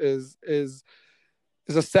me is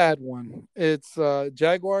a sad one. It's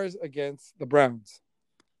Jaguars against the Browns.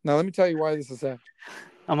 Now, let me tell you why this is sad.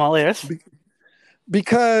 I'm all ears.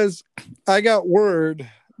 Because I got word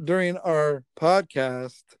during our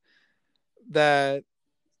podcast that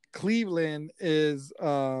Cleveland is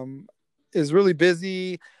really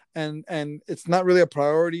busy, and it's not really a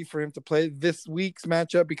priority for him to play this week's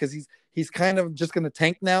matchup, because he's kind of just going to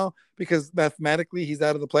tank now, because mathematically he's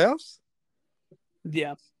out of the playoffs.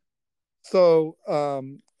 Yeah. So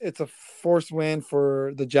it's a forced win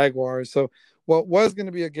for the Jaguars. So what was going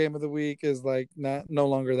to be a game of the week is like no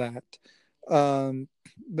longer that.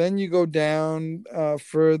 Then you go down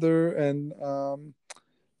further, and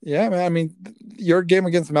yeah, man. I mean, your game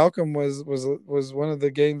against Malcolm was one of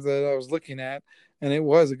the games that I was looking at, and it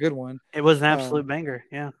was a good one. It was an absolute banger.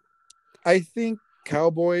 Yeah. I think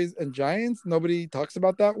Cowboys and Giants, nobody talks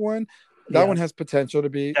about that one. That one has potential to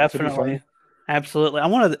be fun. Absolutely. I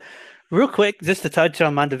wanted real quick just to touch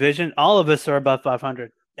on my division. All of us are above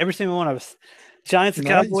 500. Every single one of us. Giants You and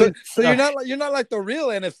know, so Cowboys. so you're not like the real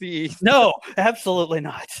NFC East. No, absolutely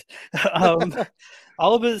not. Um,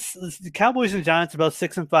 all of us, the Cowboys and Giants are both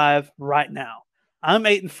 6-5 right now. I'm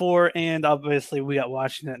 8-4, and obviously we got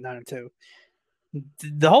Washington at 9-2.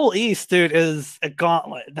 The whole East, dude, is a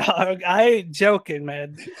gauntlet. I ain't joking,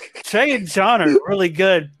 man. Trey and John are really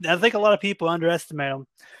good. I think a lot of people underestimate them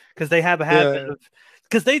because they have a habit Yeah. of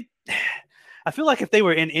because they. I feel like if they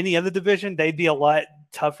were in any other division, they'd be a lot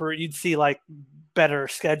tougher. You'd see like better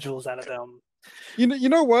schedules out of them. You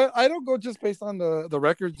know what? I don't go just based on the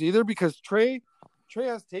records either because Trey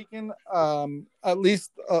has taken at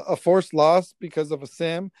least a forced loss because of a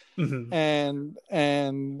sim, Mm-hmm.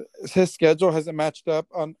 and his schedule hasn't matched up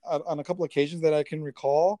on a couple occasions that I can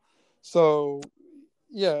recall. So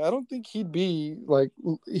yeah, I don't think he'd be like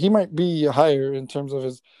he might be higher in terms of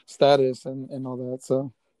his status and all that.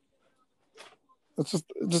 So it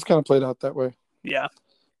just kind of played out that way. Yeah.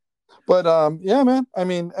 But yeah, man. I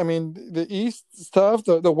mean, the East is tough.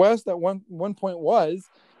 The West at one point was,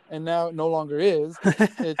 and now it no longer is.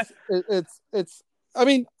 It's. I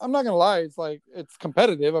mean, I'm not gonna lie. It's like it's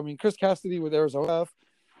competitive. I mean, Chris Cassidy with Arizona.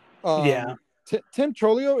 Yeah. Tim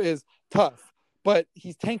Trolio is tough, but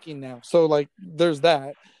he's tanking now. So like, there's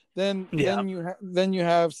that. Yeah. Then you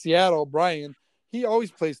have Seattle. Brian. He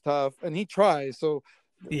always plays tough, and he tries. So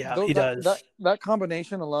Yeah. He does. that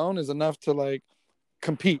combination alone is enough to like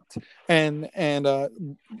compete and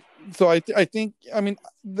so I think I mean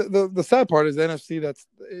the sad part is the NFC that's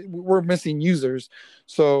we're missing users,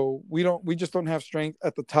 so we just don't have strength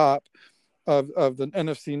at the top of the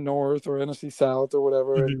NFC North or NFC South or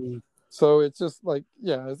whatever, and Mm-hmm. so it's just like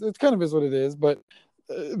yeah it's kind of is what it is, but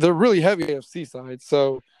they're really heavy AFC side,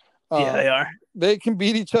 so Yeah, uh, they are. they can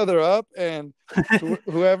beat each other up, and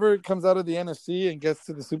whoever comes out of the NFC and gets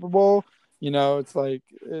to the Super Bowl, you know, it's like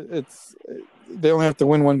it's they only have to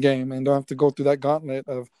win one game and don't have to go through that gauntlet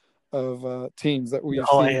of teams that The we've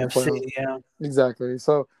whole seen in the AFC. playoffs. Yeah. Exactly.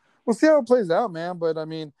 So we'll see how it plays out, man. But I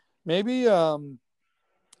mean, maybe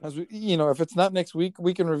as we, you know, if it's not next week,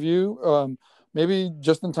 we can review. Maybe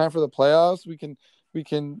just in time for the playoffs, we can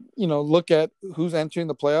you know look at who's entering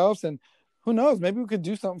the playoffs, and who knows, maybe we could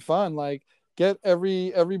do something fun like get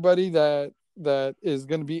everybody that is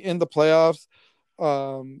going to be in the playoffs.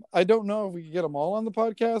 I don't know if we could get them all on the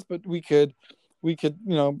podcast, but we could you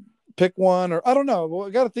know pick one, or I don't know.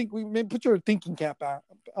 We got to think. We maybe put your thinking cap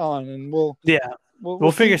on, and Yeah. we'll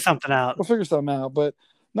We'll figure see. something out. We'll figure something out. But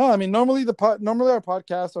no, I mean normally our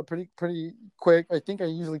podcasts are pretty quick. I think I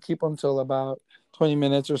usually keep them till about 20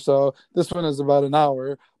 minutes or so. This one is about an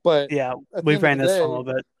hour, but Yeah. at the We've end of ran the this for a day, little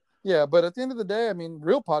bit. yeah. But at the end of the day, I mean,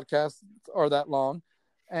 real podcasts are that long,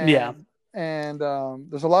 Yeah. and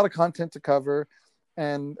there's a lot of content to cover.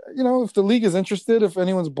 And you know, if the league is interested, if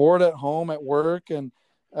anyone's bored at home, at work, and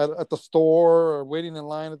at the store, or waiting in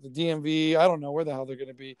line at the DMV, I don't know where the hell they're going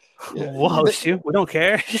to be. Yeah, Whoa, shoot. We don't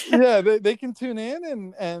care. yeah, they can tune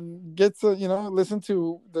in and get to you know listen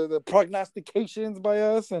to the prognostications by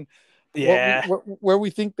us and Yeah. where we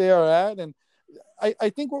think they are at. And I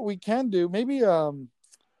think what we can do, maybe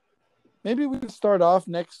we could start off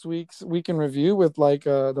next week's week in review with like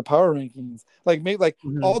the power rankings. Like maybe like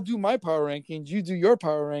Mhm. I'll do my power rankings, you do your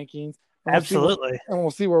power rankings, and Absolutely.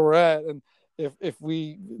 we'll see where we're at. And if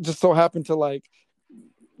we just so happen to like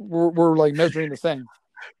we're like measuring the same.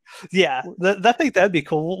 Yeah. I think that'd be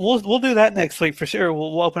cool. We'll do that next week for sure.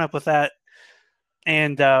 We'll open up with that,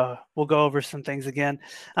 and we'll go over some things again.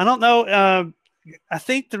 I don't know. I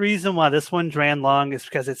think the reason why this one ran long is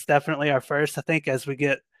because it's definitely our first. I think as we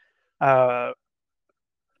get uh,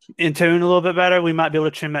 in tune a little bit better, we might be able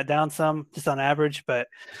to trim that down some just on average. But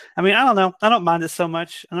I mean, I don't know. I don't mind it so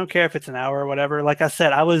much. I don't care if it's an hour or whatever. Like I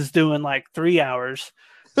said, I was doing like 3 hours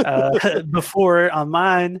before on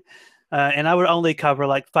mine, and I would only cover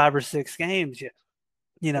like 5 or 6 games.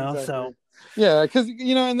 You know, Exactly. so Yeah, because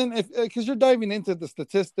you know, and then if because you're diving into the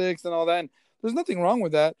statistics and all that, and there's nothing wrong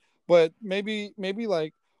with that. But maybe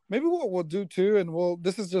like maybe what we'll do too, and we'll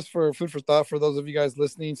this is just for food for thought for those of you guys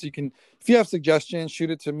listening. So you can, if you have suggestions, shoot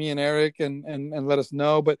it to me and Eric, and let us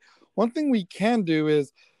know. But one thing we can do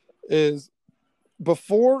is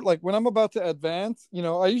before like when I'm about to advance, you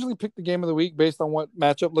know, I usually pick the game of the week based on what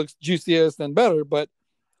matchup looks juiciest and better. But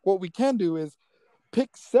what we can do is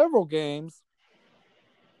pick several games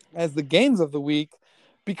as the games of the week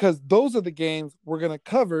because those are the games we're going to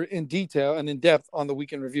cover in detail and in depth on the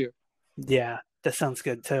weekend review. yeah, that sounds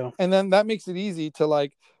good too. And then that makes it easy to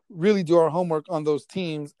like really do our homework on those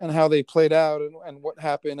teams and how they played out and what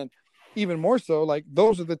happened. And even more so, like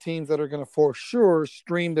those are the teams that are going to for sure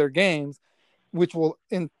stream their games, which will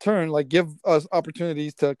in turn like give us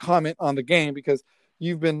opportunities to comment on the game because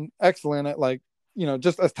you've been excellent at like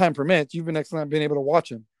just as time permits, you've been excellent at being able to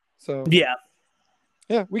watch him. So Yeah.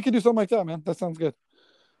 yeah, we could do something like that, man. That sounds good.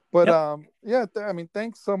 But Yep. yeah, I mean,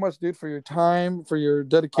 thanks so much, dude, for your time, for your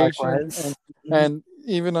dedication, and Likewise. Mhm. and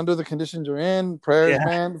even under the conditions you're in, prayers, Yeah.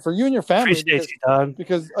 man, for you and your family, Appreciate you, dog.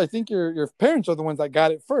 because I think your parents are the ones that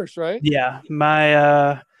got it first, right? Yeah.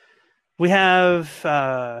 We have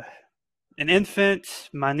an infant,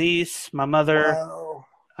 my niece, my mother, Wow.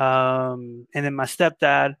 and then my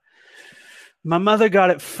stepdad. My mother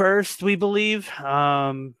got it first, we believe,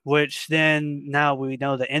 which then now we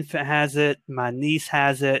know the infant has it. My niece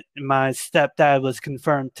has it. My stepdad was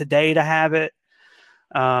confirmed today to have it.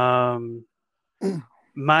 Um,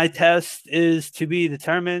 my test is to be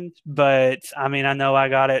determined, but I mean, I know I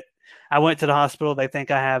got it. I went to the hospital. They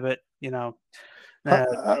think I have it.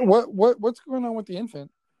 Uh, What's going on with the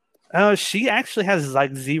infant? She actually has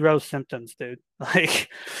like zero symptoms, dude. Like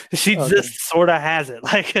she Okay. just sort of has it.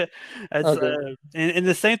 Like it's Okay. and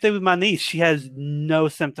the same thing with my niece. She has no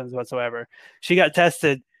symptoms whatsoever. She got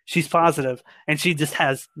tested. She's positive, and she just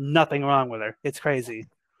has nothing wrong with her. It's crazy.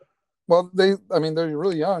 Well, I mean, they're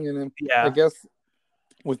really young, and then I Yeah, guess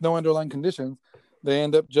with no underlying conditions, they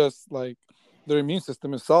end up just like their immune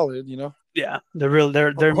system is solid, yeah. Their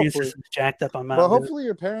immune Hopefully, system's jacked up on well, Mountain Dew. hopefully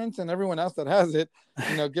your parents and everyone else that has it,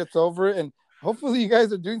 gets over it, and hopefully you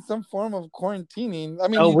guys are doing some form of quarantining. I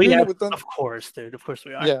mean, Oh, you're we doing it have, with them. of course, dude. Of course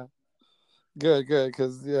we are. Yeah, good,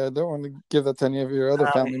 because I don't want to give that to any of your other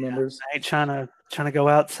Oh family yeah. members. I ain't trying to go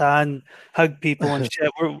outside and hug people and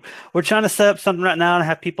shit. We're trying to set up something right now and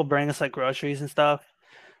have people bring us like groceries and stuff.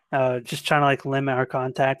 Just trying to like limit our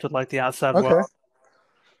contact with like the outside Okay, world.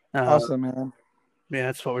 Uh, awesome, man. yeah,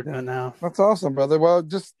 that's what we're doing now. That's awesome, brother. Well,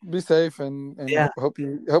 just be safe and Yeah, hope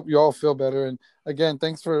you all feel better. And again,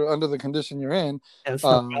 thanks for under the condition you're in, it's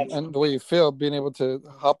no problem. and the way you feel, being able to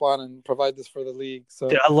hop on and provide this for the league.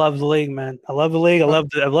 Dude, So I love the league, man. I love the league. uh,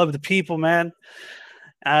 I love the people, man.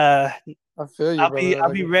 Uh, I feel you, brother.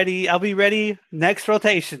 I'll be ready. I'll be ready next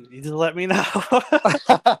rotation. You just let me know.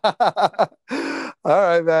 All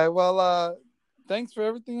right, man. Well, thanks for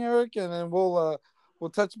everything, Eric, and then we'll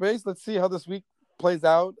touch base. Let's see how this week plays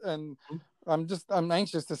out, and I'm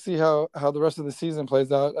anxious to see how the rest of the season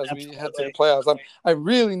plays out as we head to the Absolutely. playoffs. I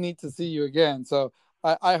really need to see you again, so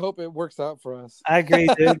I hope it works out for us. I agree,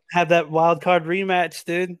 dude. Have that wild card rematch,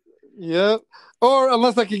 dude. Yep. Or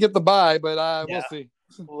unless I can get the bye, but we'll Yeah. see.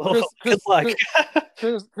 Well, Chris, good Chris, luck.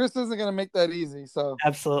 Chris, Chris isn't gonna make that easy. So,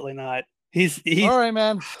 Absolutely not. He's all right,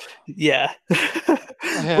 man. yeah. We'll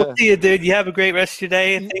Yeah. see you, dude. You have a great rest of your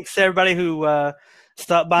day. Thanks to everybody who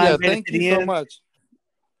stopped by Yeah. and made it Thank to you the so end. much.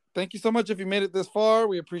 Thank you so much. If you made it this far,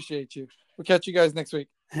 we appreciate you. We'll catch you guys next week.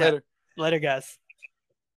 Later. Later, guys.